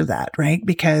cost of that, right?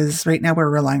 Because right now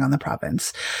we're relying on the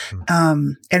province.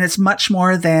 And it's much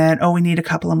more than, we need a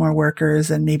couple of more workers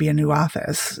and maybe a new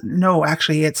office. No,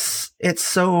 actually it's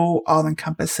so all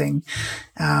encompassing.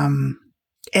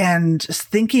 And just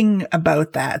thinking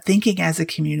about that, thinking as a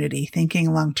community,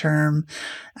 thinking long-term,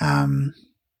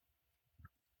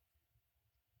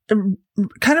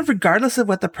 kind of regardless of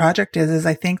what the project is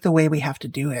I think the way we have to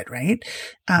do it, right?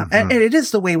 And it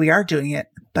is the way we are doing it,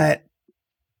 but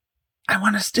I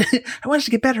want us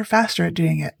to get better, faster at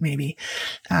doing it, maybe.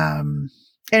 Anyway,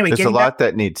 there's a lot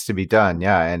that needs to be done.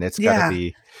 Yeah. And it's got to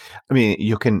be, I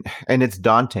mean, and it's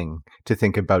daunting to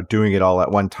think about doing it all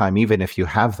at one time, even if you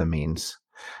have the means.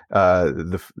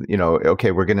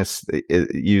 Okay, we're going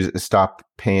to stop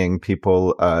paying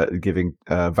people, giving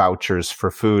vouchers for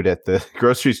food at the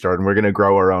grocery store, and we're going to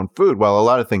grow our own food. Well, a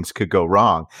lot of things could go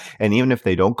wrong. And even if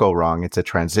they don't go wrong, it's a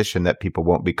transition that people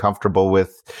won't be comfortable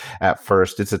with at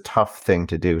first. It's a tough thing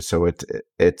to do. So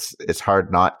it's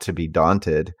hard not to be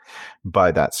daunted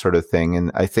by that sort of thing.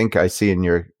 And I think I see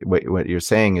in what you're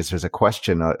saying is there's a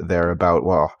question there about,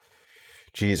 well,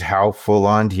 geez, how full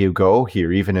on do you go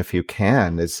here? Even if you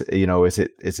can, is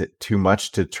it too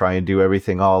much to try and do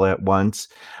everything all at once?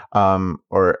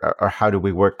 Or how do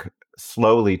we work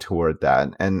slowly toward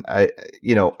that? And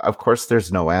of course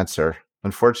there's no answer.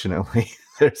 Unfortunately,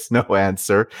 there's no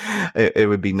answer. It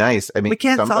would be nice. I mean, we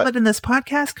can't solve it in this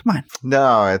podcast. Come on.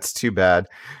 No, it's too bad.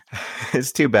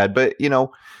 It's too bad. But,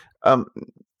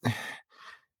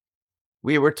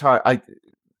 we were taught,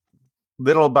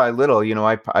 little by little,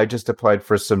 I just applied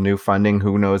for some new funding.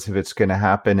 Who knows if it's going to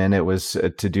happen? And it was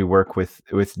to do work with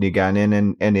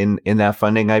Niganin. And in that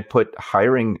funding, I put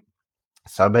hiring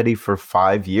somebody for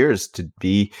 5 years to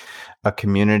be a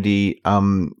community,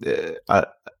 a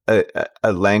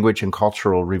language and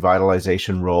cultural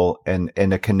revitalization role and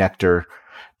a connector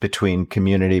between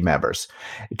community members.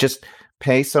 Just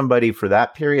pay somebody for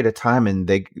that period of time, and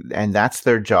that's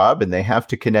their job, and they have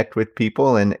to connect with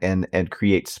people and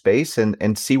create space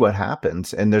and see what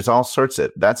happens. And there's all sorts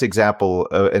of, that's an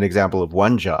example of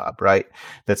one job, right,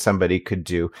 that somebody could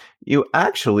do. You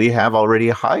actually have already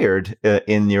hired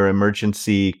in your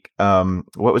emergency,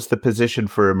 what was the position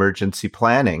for emergency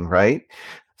planning, right?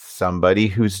 somebody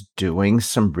who's doing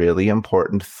some really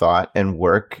important thought and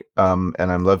work. And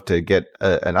I'd love to get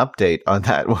an update on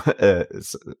that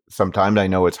sometime. I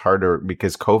know it's harder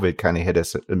because COVID kind of hit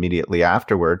us immediately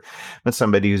afterward, but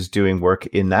somebody who's doing work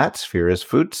in that sphere is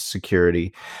food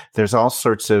security. There's all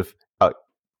sorts of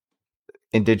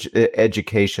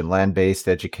education, land-based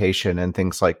education, and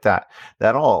things like that.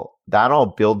 That all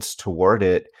builds toward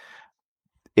it.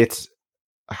 It's,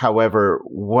 however,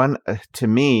 one to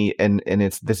me, and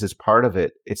this is part of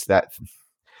it. It's that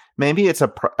maybe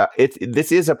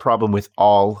this is a problem with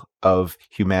all of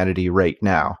humanity right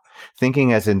now.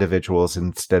 Thinking as individuals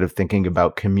instead of thinking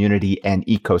about community and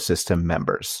ecosystem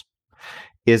members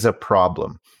is a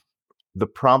problem. The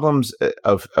problems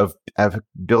of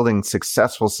building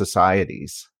successful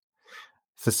societies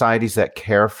that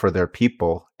care for their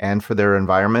people and for their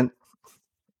environment,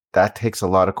 that takes a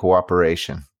lot of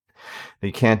cooperation.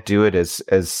 You can't do it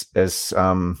as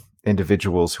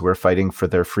individuals who are fighting for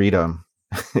their freedom.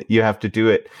 You have to do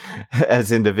it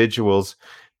as individuals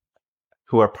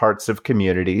who are parts of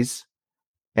communities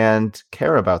and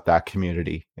care about that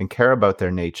community and care about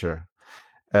their nature,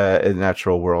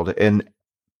 natural world.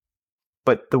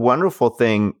 But the wonderful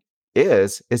thing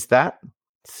is that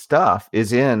stuff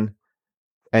is in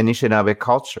Anishinaabe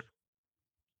culture.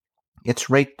 It's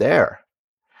right there.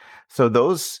 So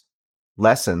those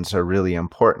lessons are really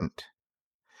important.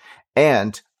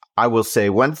 And I will say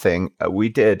one thing we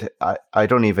did, I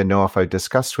don't even know if I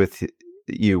discussed with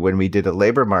you when we did a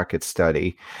labor market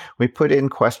study, we put in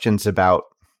questions about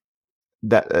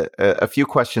that, a few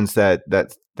questions that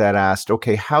asked,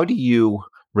 okay, how do you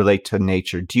relate to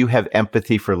nature? Do you have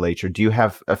empathy for nature? Do you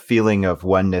have a feeling of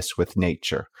oneness with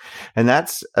nature? And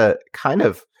that's kind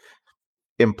of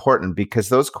important because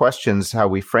those questions, how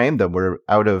we framed them, were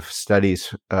out of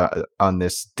studies on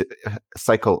this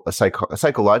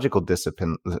psychological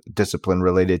discipline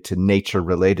related to nature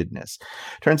relatedness.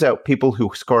 Turns out people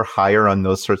who score higher on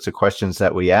those sorts of questions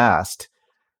that we asked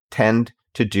tend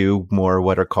to do more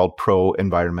what are called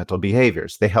pro-environmental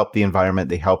behaviors. They help the environment,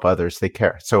 they help others, they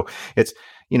care. So it's,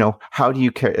 how do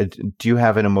you care? Do you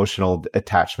have an emotional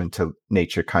attachment to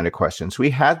nature kind of questions? We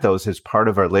had those as part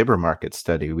of our labor market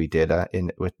study we did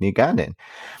with Niigaaniin.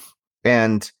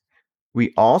 And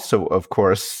we also, of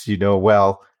course,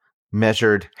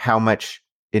 measured how much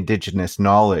Indigenous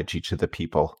knowledge each of the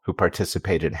people who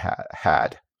participated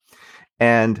had.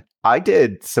 And I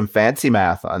did some fancy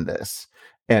math on this,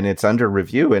 and it's under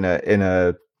review in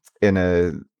an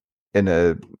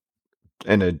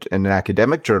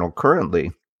academic journal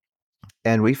currently.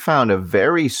 And we found a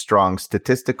very strong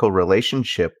statistical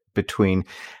relationship between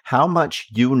how much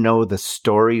you know the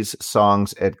stories,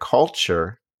 songs, and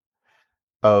culture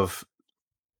of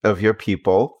your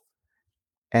people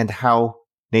and how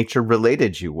nature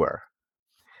related you were.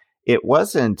 It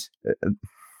wasn't,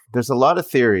 there's a lot of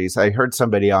theories. I heard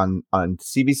somebody on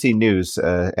CBC News,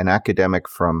 an academic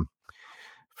from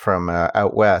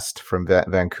out west, from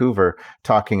Vancouver,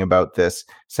 talking about this,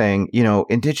 saying,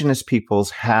 Indigenous peoples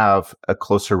have a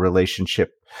closer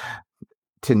relationship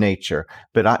to nature.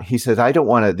 But he says, I don't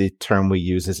want to, the term we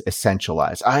use is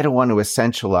essentialize. I don't want to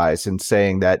essentialize in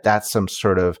saying that that's some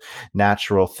sort of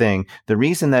natural thing. The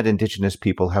reason that Indigenous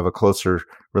people have a closer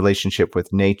relationship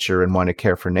with nature and want to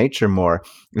care for nature more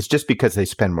is just because they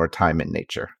spend more time in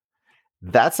nature.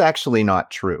 That's actually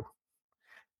not true.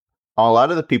 A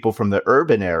lot of the people from the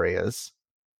urban areas,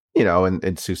 in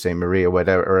Sault Ste. Marie or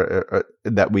whatever,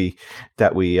 that we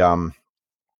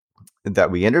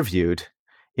interviewed,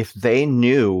 if they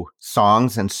knew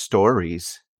songs and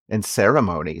stories and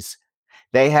ceremonies,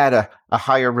 they had a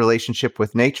higher relationship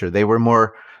with nature. They were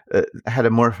more had a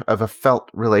more of a felt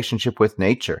relationship with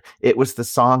nature. It was the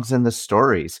songs and the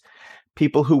stories.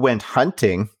 People who went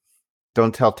hunting,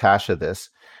 don't tell Tasha this,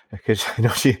 because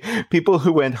people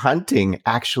who went hunting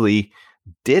actually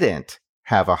didn't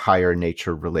have a higher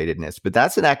nature relatedness. But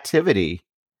that's an activity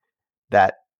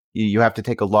that you have to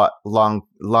take a lot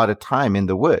of time in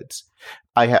the woods.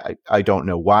 I don't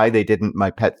know why they didn't.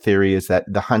 My pet theory is that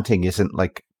the hunting isn't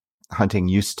like hunting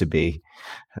used to be.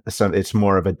 So it's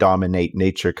more of a dominate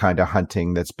nature kind of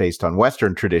hunting that's based on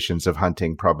Western traditions of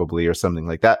hunting, probably, or something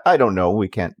like that. I don't know.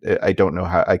 I don't know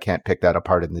how, I can't pick that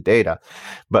apart in the data.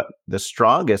 But the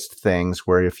strongest things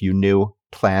were if you knew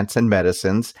plants and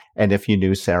medicines and if you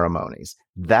knew ceremonies.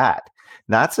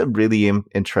 That's a really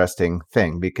interesting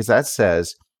thing, because that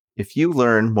says if you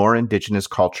learn more Indigenous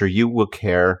culture, you will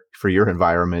care for your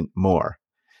environment more.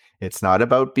 It's not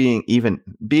about being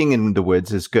in the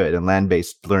woods is good, and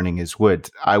land-based learning is good.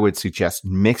 I would suggest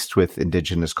mixed with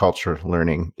Indigenous culture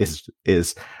learning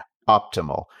is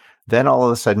optimal. then all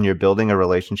of a sudden you're building a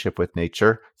relationship with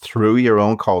nature through your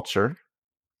own culture,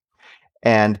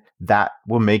 and that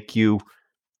will make you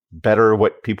better,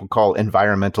 what people call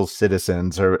environmental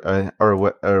citizens or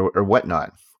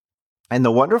whatnot. And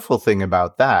the wonderful thing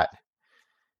about that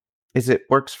is it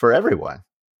works for everyone.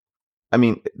 I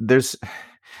mean, there's,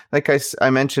 like I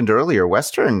mentioned earlier,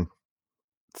 Western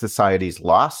societies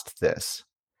lost this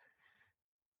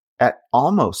at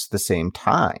almost the same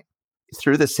time.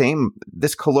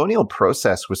 This colonial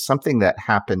process was something that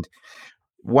happened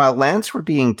while lands were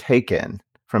being taken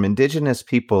from indigenous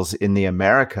peoples in the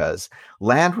Americas.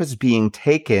 Land was being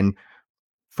taken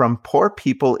from poor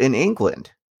people in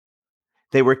England.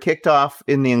 They were kicked off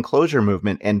in the enclosure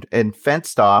movement and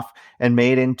fenced off and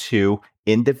made into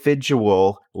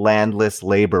individual landless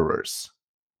laborers.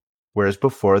 Whereas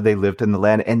before they lived in the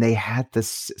land and they had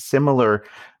this similar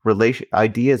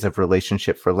ideas of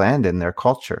relationship for land in their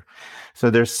culture. So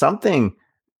there's something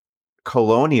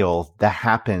colonial that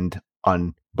happened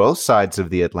on both sides of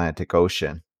the Atlantic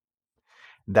Ocean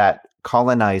that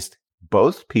colonized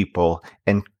both people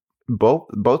and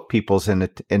both peoples in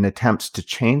attempts to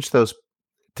change those,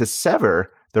 to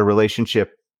sever the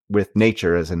relationship with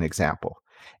nature, as an example,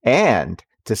 and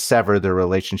to sever the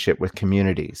relationship with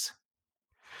communities.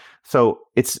 So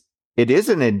it is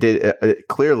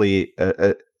clearly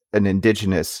an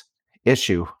indigenous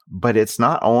issue, but it's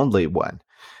not only one.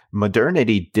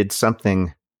 Modernity did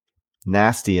something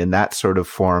nasty in that sort of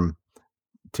form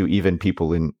to even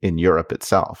people in Europe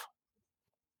itself.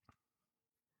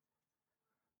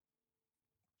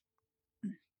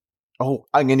 Oh,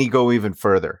 I'm going to go even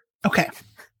further. Okay.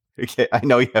 Okay, I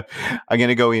know you have. I'm going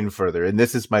to go even further, and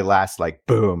this is my last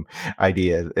boom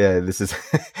idea. This is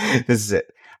this is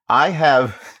it. I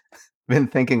have been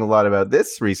thinking a lot about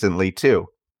this recently too.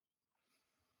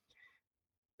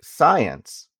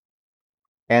 Science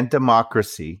and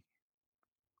democracy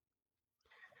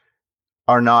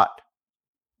are not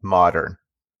modern,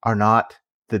 are not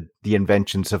the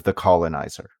inventions of the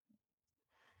colonizer.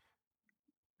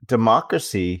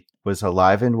 Democracy was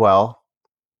alive and well.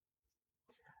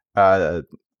 The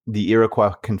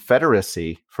Iroquois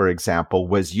Confederacy, for example,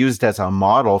 was used as a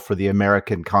model for the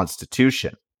American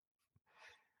Constitution.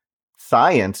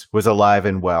 Science was alive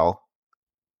and well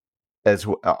as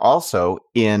also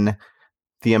in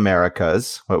the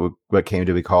Americas, what came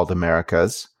to be called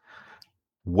Americas,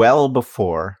 well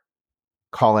before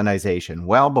colonization,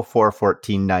 well before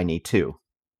 1492.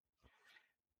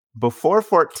 Before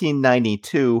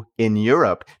 1492 in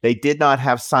Europe, they did not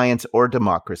have science or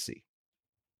democracy.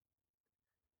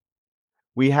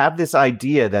 We have this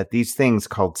idea that these things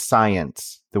called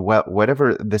science,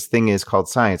 whatever this thing is called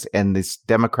science, and these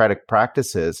democratic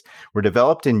practices were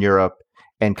developed in Europe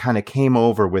and kind of came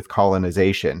over with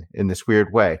colonization in this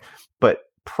weird way. But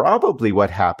probably what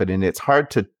happened, and it's hard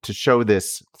to show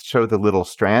the little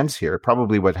strands here,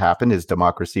 probably what happened is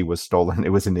democracy was stolen.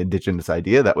 It was an indigenous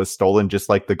idea that was stolen, just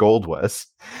like the gold was,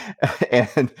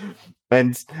 and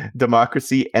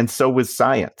democracy, and so was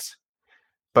science.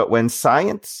 But when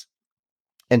science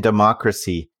and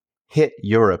democracy hit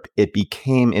Europe, it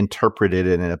became interpreted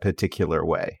in a particular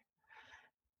way.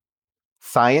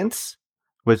 Science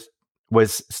was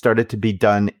started to be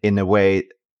done in a way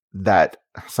that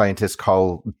scientists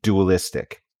call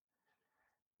dualistic.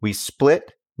 We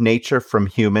split nature from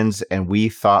humans, and we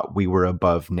thought we were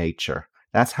above nature.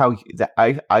 That's how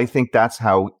I think that's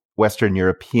how Western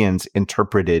Europeans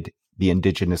interpreted the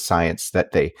indigenous science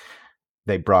that they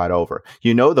brought over.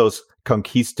 You know, those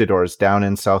conquistadors down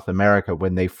in South America,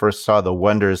 when they first saw the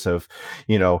wonders of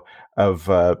the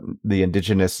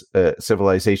indigenous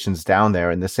civilizations down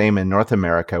there, and the same in North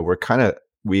America,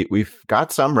 we've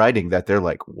got some writing that they're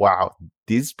like, wow,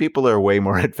 these people are way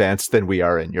more advanced than we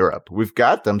are in Europe. We've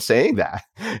got them saying that,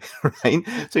 right?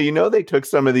 So, they took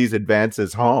some of these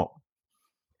advances home.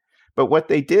 But what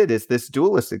they did is this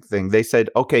dualistic thing. They said,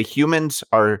 okay, humans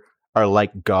are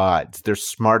like gods. They're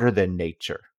smarter than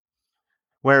nature.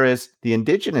 Whereas the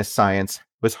indigenous science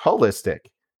was holistic.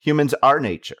 Humans are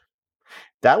nature.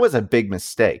 That was a big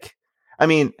mistake. I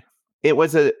mean, it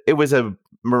was a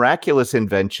miraculous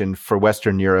invention for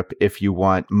Western Europe if you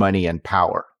want money and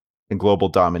power and global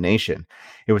domination.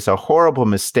 It was a horrible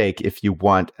mistake if you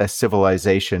want a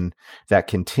civilization that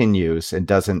continues and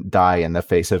doesn't die in the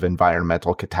face of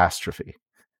environmental catastrophe.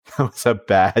 That was a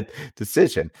bad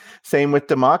decision. Same with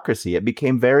democracy. It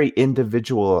became very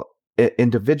individualized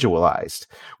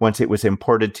once it was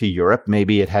imported to Europe.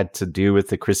 Maybe it had to do with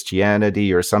the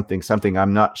Christianity or something,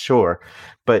 I'm not sure.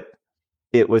 But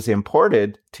it was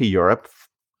imported to Europe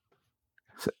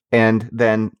and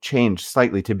then changed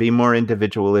slightly to be more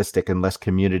individualistic and less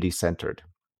community-centered.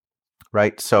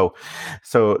 right? So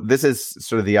this is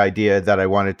sort of the idea that I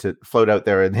wanted to float out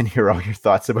there and then hear all your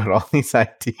thoughts about all these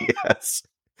ideas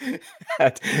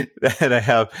that, that I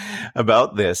have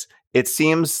about this. It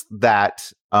seems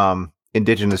that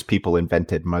Indigenous people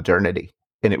invented modernity,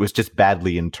 and it was just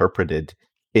badly interpreted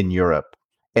in Europe,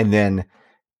 and then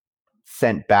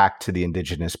sent back to the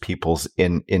Indigenous peoples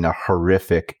in a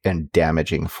horrific and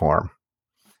damaging form.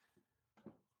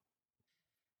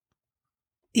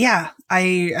 Yeah, I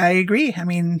agree. I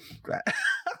mean,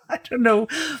 I don't know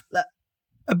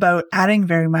about adding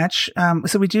very much.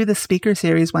 So we do the speaker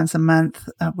series once a month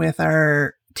with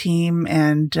our team,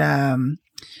 and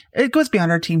it goes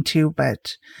beyond our team too.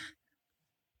 But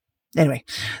anyway,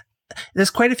 there's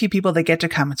quite a few people that get to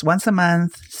come. It's once a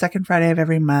month, second Friday of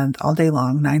every month, all day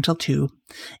long, 9 till 2.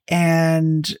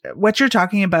 And what you're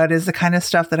talking about is the kind of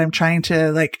stuff that I'm trying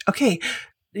to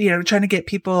trying to get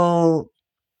people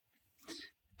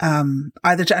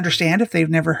either to understand if they've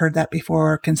never heard that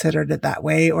before or considered it that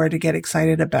way, or to get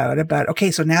excited about, okay,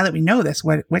 so now that we know this,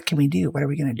 what can we do? What are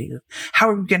we going to do? How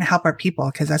are we going to help our people?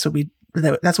 Because that's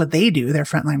what they do. They're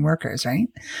frontline workers, right?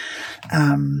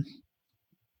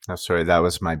 Oh, sorry, that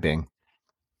was my Bing.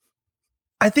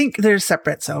 I think they're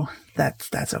separate, so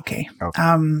that's okay.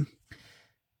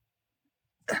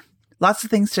 Lots of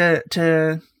things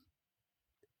to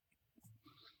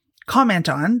comment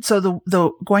on. So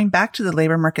the going back to the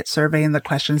labor market survey and the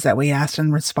questions that we asked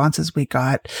and responses we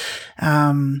got,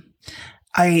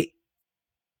 I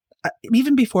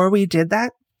even before we did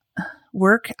that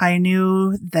work, I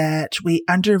knew that we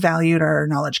undervalued our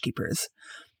knowledge keepers.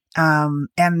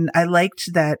 And I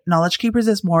liked that knowledge keepers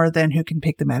is more than who can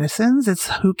pick the medicines. It's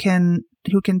who can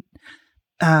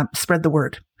spread the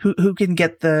word, who can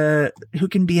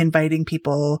be inviting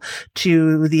people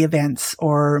to the events,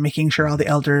 or making sure all the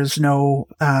elders know,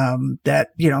 that,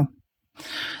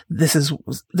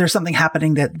 there's something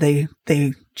happening that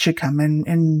they should come and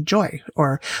enjoy,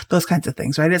 or those kinds of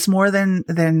things, right? It's more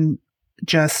than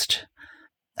just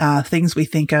things we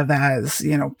think of as,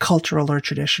 cultural or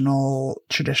traditional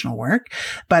work.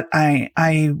 But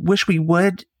I wish we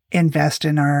would invest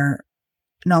in our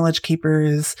knowledge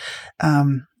keepers,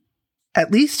 at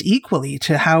least equally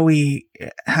to how we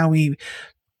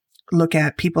look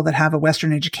at people that have a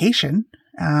Western education.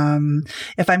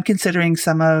 If I'm considering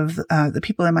some of the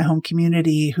people in my home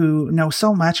community who know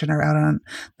so much and are out on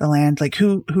the land, like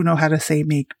who know how to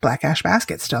make black ash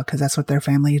baskets still, because that's what their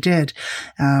family did,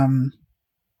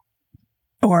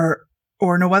 or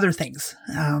no other things,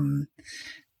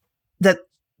 that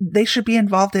they should be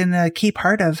involved in a key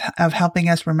part of helping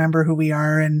us remember who we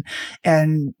are,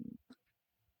 and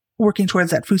working towards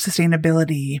that food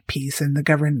sustainability piece and the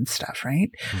governance stuff,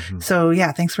 right? Mm-hmm. So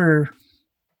yeah, thanks for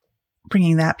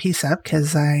bringing that piece up,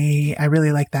 because I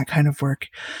really like that kind of work.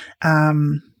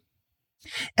 And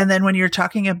then when you're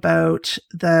talking about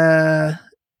the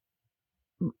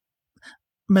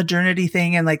modernity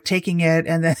thing and taking it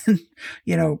and then,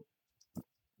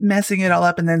 messing it all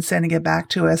up and then sending it back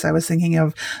to us, I was thinking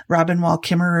of Robin Wall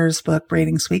Kimmerer's book,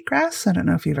 Braiding Sweetgrass. I don't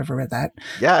know if you've ever read that.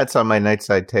 Yeah, it's on my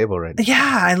nightside table right now.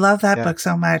 Yeah, I love that book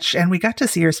so much. And we got to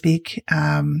see her speak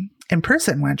in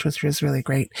person once, which was really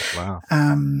great. Wow.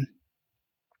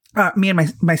 Me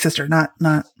and my sister, not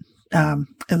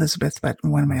Elizabeth, but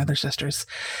one of my other sisters.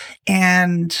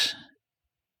 And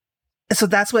so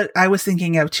that's what I was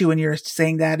thinking of too when you're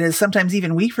saying that, is sometimes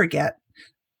even we forget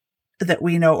that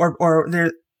we know, or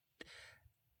there,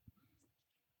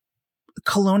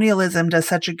 colonialism does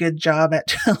such a good job at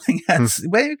telling us,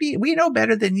 maybe we know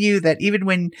better than you, that even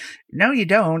when, no, you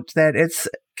don't, that it's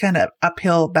kind of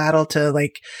uphill battle to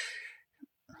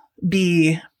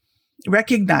be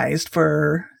recognized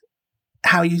for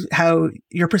how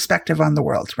your perspective on the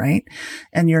world, right?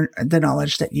 And the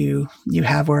knowledge that you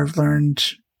have or have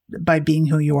learned by being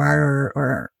who you are,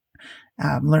 or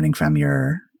learning from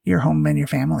your home and your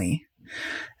family.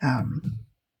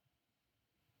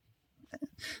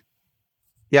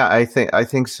 Yeah, I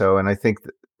think so. And I think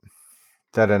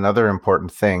that another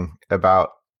important thing about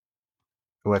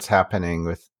what's happening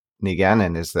with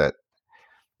Niiganin is that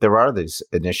there are these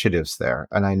initiatives there.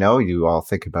 And I know you all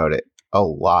think about it a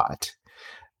lot.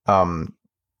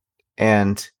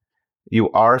 And you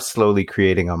are slowly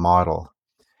creating a model.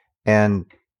 And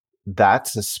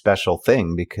that's a special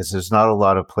thing, because there's not a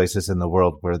lot of places in the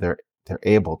world where they're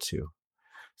able to.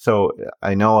 So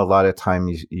I know a lot of time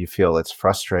you feel it's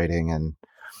frustrating, and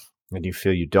you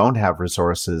feel you don't have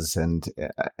resources,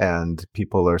 and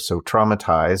people are so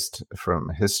traumatized from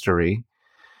history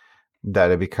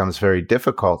that it becomes very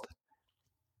difficult.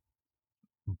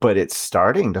 But it's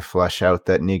starting to flesh out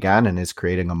that Niiganin is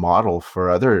creating a model for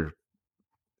other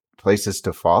places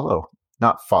to follow.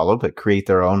 not follow, but create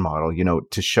their own model,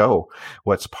 to show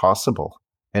what's possible.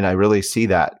 And I really see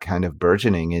that kind of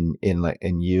burgeoning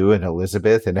in you and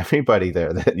Elizabeth and everybody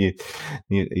there that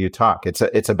you talk.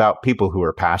 It's about people who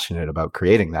are passionate about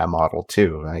creating that model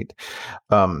too, right?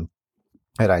 And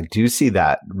I do see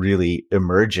that really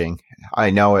emerging.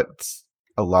 I know it's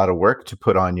a lot of work to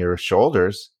put on your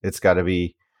shoulders. It's got to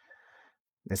be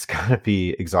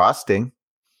exhausting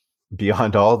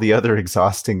beyond all the other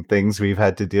exhausting things we've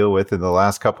had to deal with in the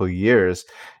last couple of years.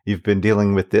 You've been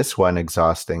dealing with this one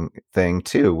exhausting thing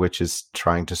too, which is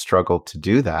trying to struggle to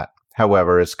do that.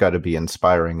 However, it's got to be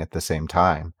inspiring at the same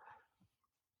time.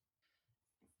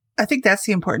 I think that's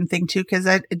the important thing too, because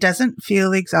it doesn't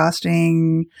feel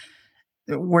exhausting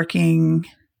working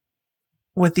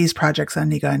with these projects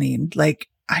on Niigaaniin. Like,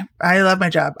 I love my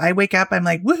job. I wake up, I'm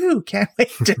like, woohoo, can't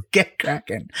wait to get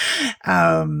cracking.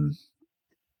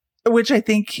 Which I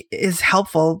think is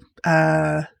helpful,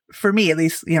 for me at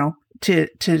least, to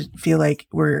feel like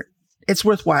it's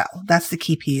worthwhile. That's the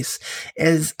key piece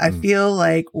is I feel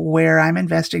like where I'm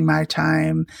investing my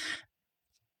time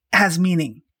has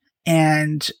meaning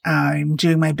and I'm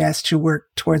doing my best to work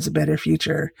towards a better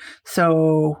future.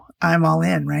 So I'm all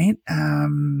in, right?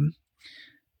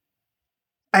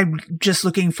 I'm just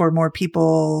looking for more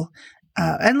people.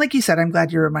 And like you said, I'm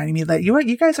glad you're reminding me that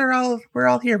you guys we're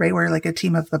all here, right? We're like a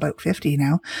team of about 50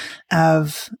 now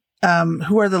of,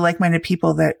 who are the like-minded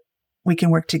people that we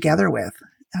can work together with.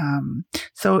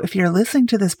 So if you're listening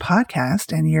to this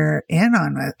podcast and you're in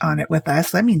on it with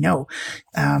us, let me know.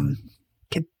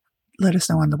 Let us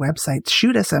know on the website,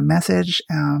 shoot us a message,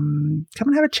 come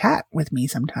and have a chat with me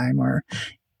sometime, or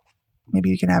maybe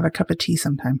you can have a cup of tea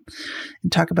sometime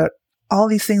and talk about all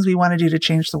these things we want to do to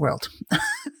change the world.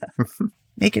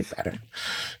 Make it better.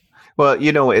 Well,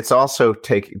 it's also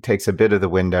takes a bit of the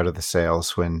wind out of the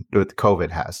sails when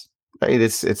COVID has. Right?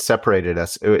 It's separated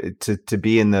us to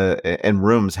be in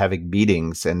rooms having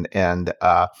meetings and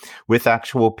with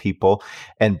actual people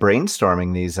and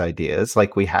brainstorming these ideas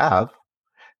like we have.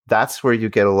 That's where you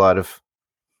get a lot of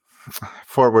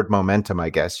forward momentum, I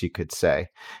guess you could say.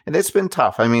 And it's been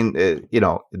tough. I mean, it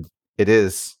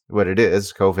is what it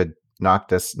is. COVID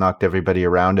knocked everybody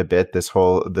around a bit. This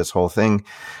whole thing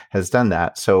has done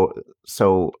that. So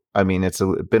I mean, it's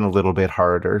been a little bit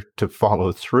harder to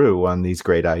follow through on these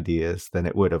great ideas than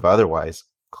it would have otherwise.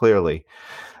 Clearly,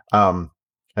 I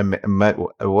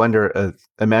wonder.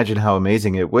 Imagine how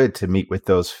amazing it would to meet with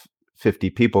those 50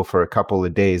 people for a couple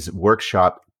of days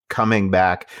workshop, coming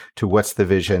back to what's the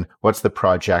vision, what's the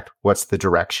project, what's the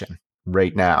direction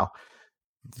right now.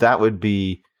 That would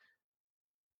be,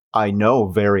 I know,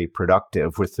 very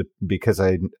productive because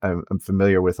I'm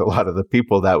familiar with a lot of the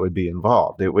people that would be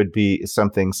involved. It would be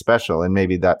something special, and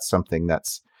maybe that's something that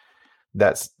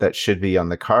should be on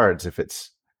the cards if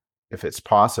it's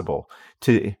possible.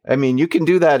 I mean, you can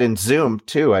do that in Zoom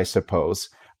too, I suppose.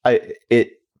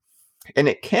 It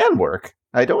can work.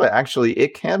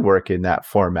 It can work in that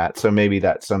format. So maybe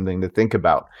that's something to think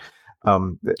about.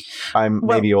 I'm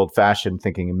maybe old fashioned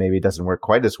thinking maybe it doesn't work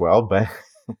quite as well, but.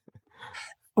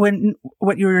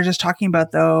 What you were just talking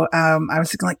about though, I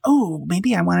was thinking like, oh,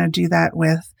 maybe I want to do that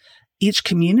with each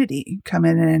community, come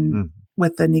in and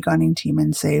with the Niigaaniin team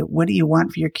and say, what do you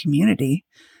want for your community?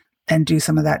 And do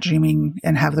some of that dreaming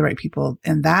and have the right people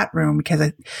in that room.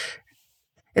 Because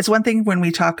it's one thing when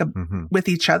we talk with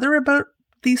each other about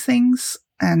these things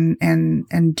and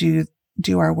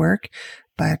do our work.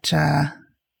 But,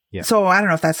 so I don't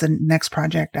know if that's the next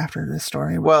project after this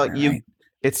story. Well,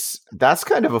 that's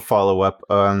kind of a follow-up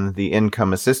on the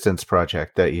income assistance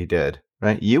project that you did,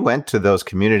 right? You went to those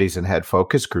communities and had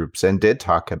focus groups and did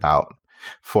talk about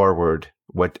forward,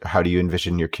 how do you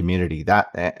envision your community?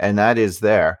 That is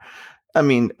there. I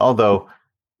mean, although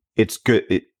it's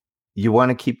good, you want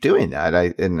to keep doing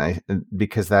that.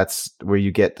 Because that's where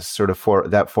you get sort of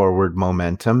that forward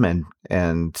momentum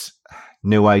and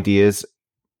new ideas.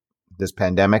 This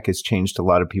pandemic has changed a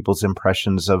lot of people's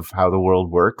impressions of how the world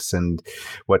works and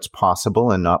what's possible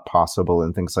and not possible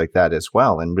and things like that as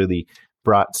well, and really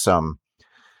brought some,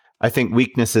 I think,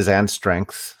 weaknesses and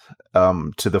strengths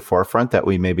to the forefront that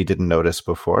we maybe didn't notice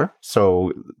before.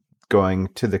 So going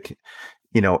to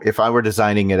if I were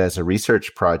designing it as a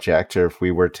research project, or if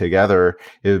we were together,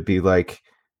 it would be like,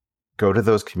 go to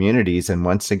those communities and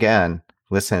once again,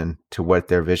 listen to what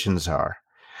their visions are.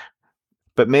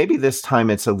 But maybe this time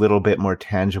it's a little bit more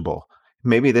tangible.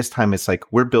 Maybe this time it's like,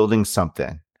 we're building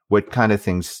something. What kind of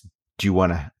things do you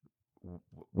want to,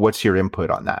 what's your input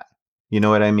on that? You know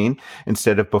what I mean?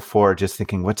 Instead of before just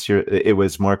thinking, it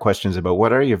was more questions about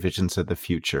what are your visions of the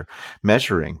future?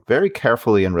 Measuring very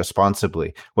carefully and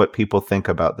responsibly what people think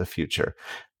about the future.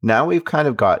 Now we've kind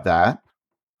of got that.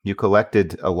 You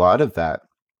collected a lot of that.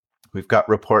 We've got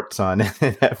reports on it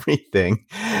and everything.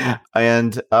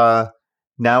 And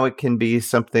now it can be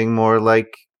something more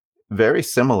like very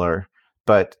similar,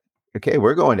 but okay,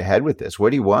 we're going ahead with this.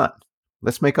 What do you want?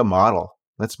 Let's make a model.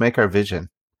 Let's make our vision.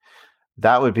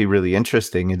 That would be really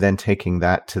interesting. And then taking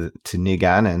that to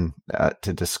Niigaanin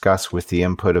to discuss with the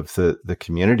input of the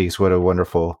communities. What a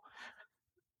wonderful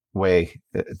way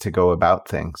to go about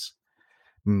things.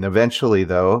 And eventually,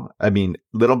 though, I mean,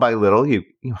 little by little, you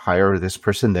hire this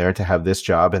person there to have this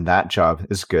job, and that job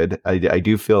is good. I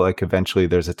do feel like eventually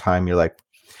there's a time you're like,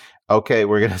 okay,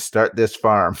 we're going to start this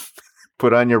farm.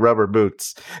 Put on your rubber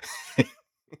boots.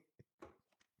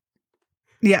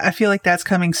 Yeah, I feel like that's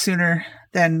coming sooner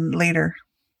than later,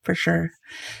 for sure.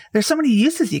 There's so many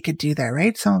uses you could do there,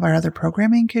 right? Some of our other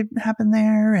programming could happen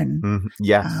there. And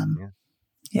yes.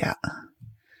 Yeah.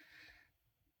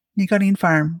 Niigaanin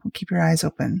Farm, keep your eyes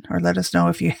open, or let us know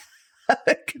if you have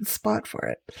a good spot for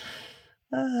it.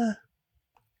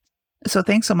 So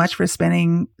thanks so much for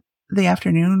spending the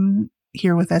afternoon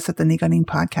here with us at the Niigaanin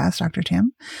podcast, Dr.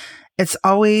 Tim. It's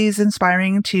always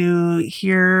inspiring to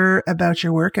hear about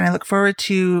your work, and I look forward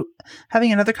to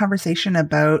having another conversation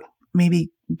about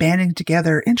maybe banding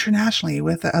together internationally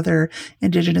with other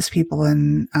Indigenous people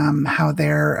and how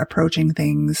they're approaching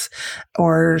things,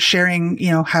 or sharing,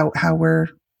 how we're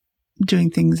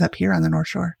doing things up here on the North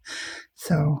Shore.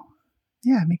 So,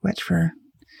 yeah, miigwech for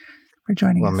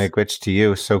joining us. Well, miigwech to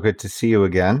you. So good to see you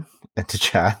again and to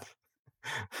chat.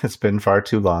 It's been far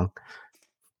too long.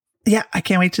 Yeah, I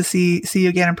can't wait to see you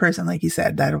again in person. Like you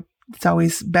said, it's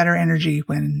always better energy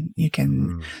when you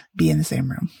can be in the same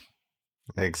room.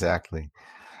 Exactly.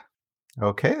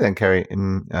 Okay, then, Carrie,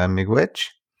 miigwech.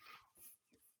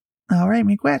 All right,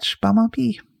 miigwech.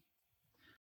 Bamapi.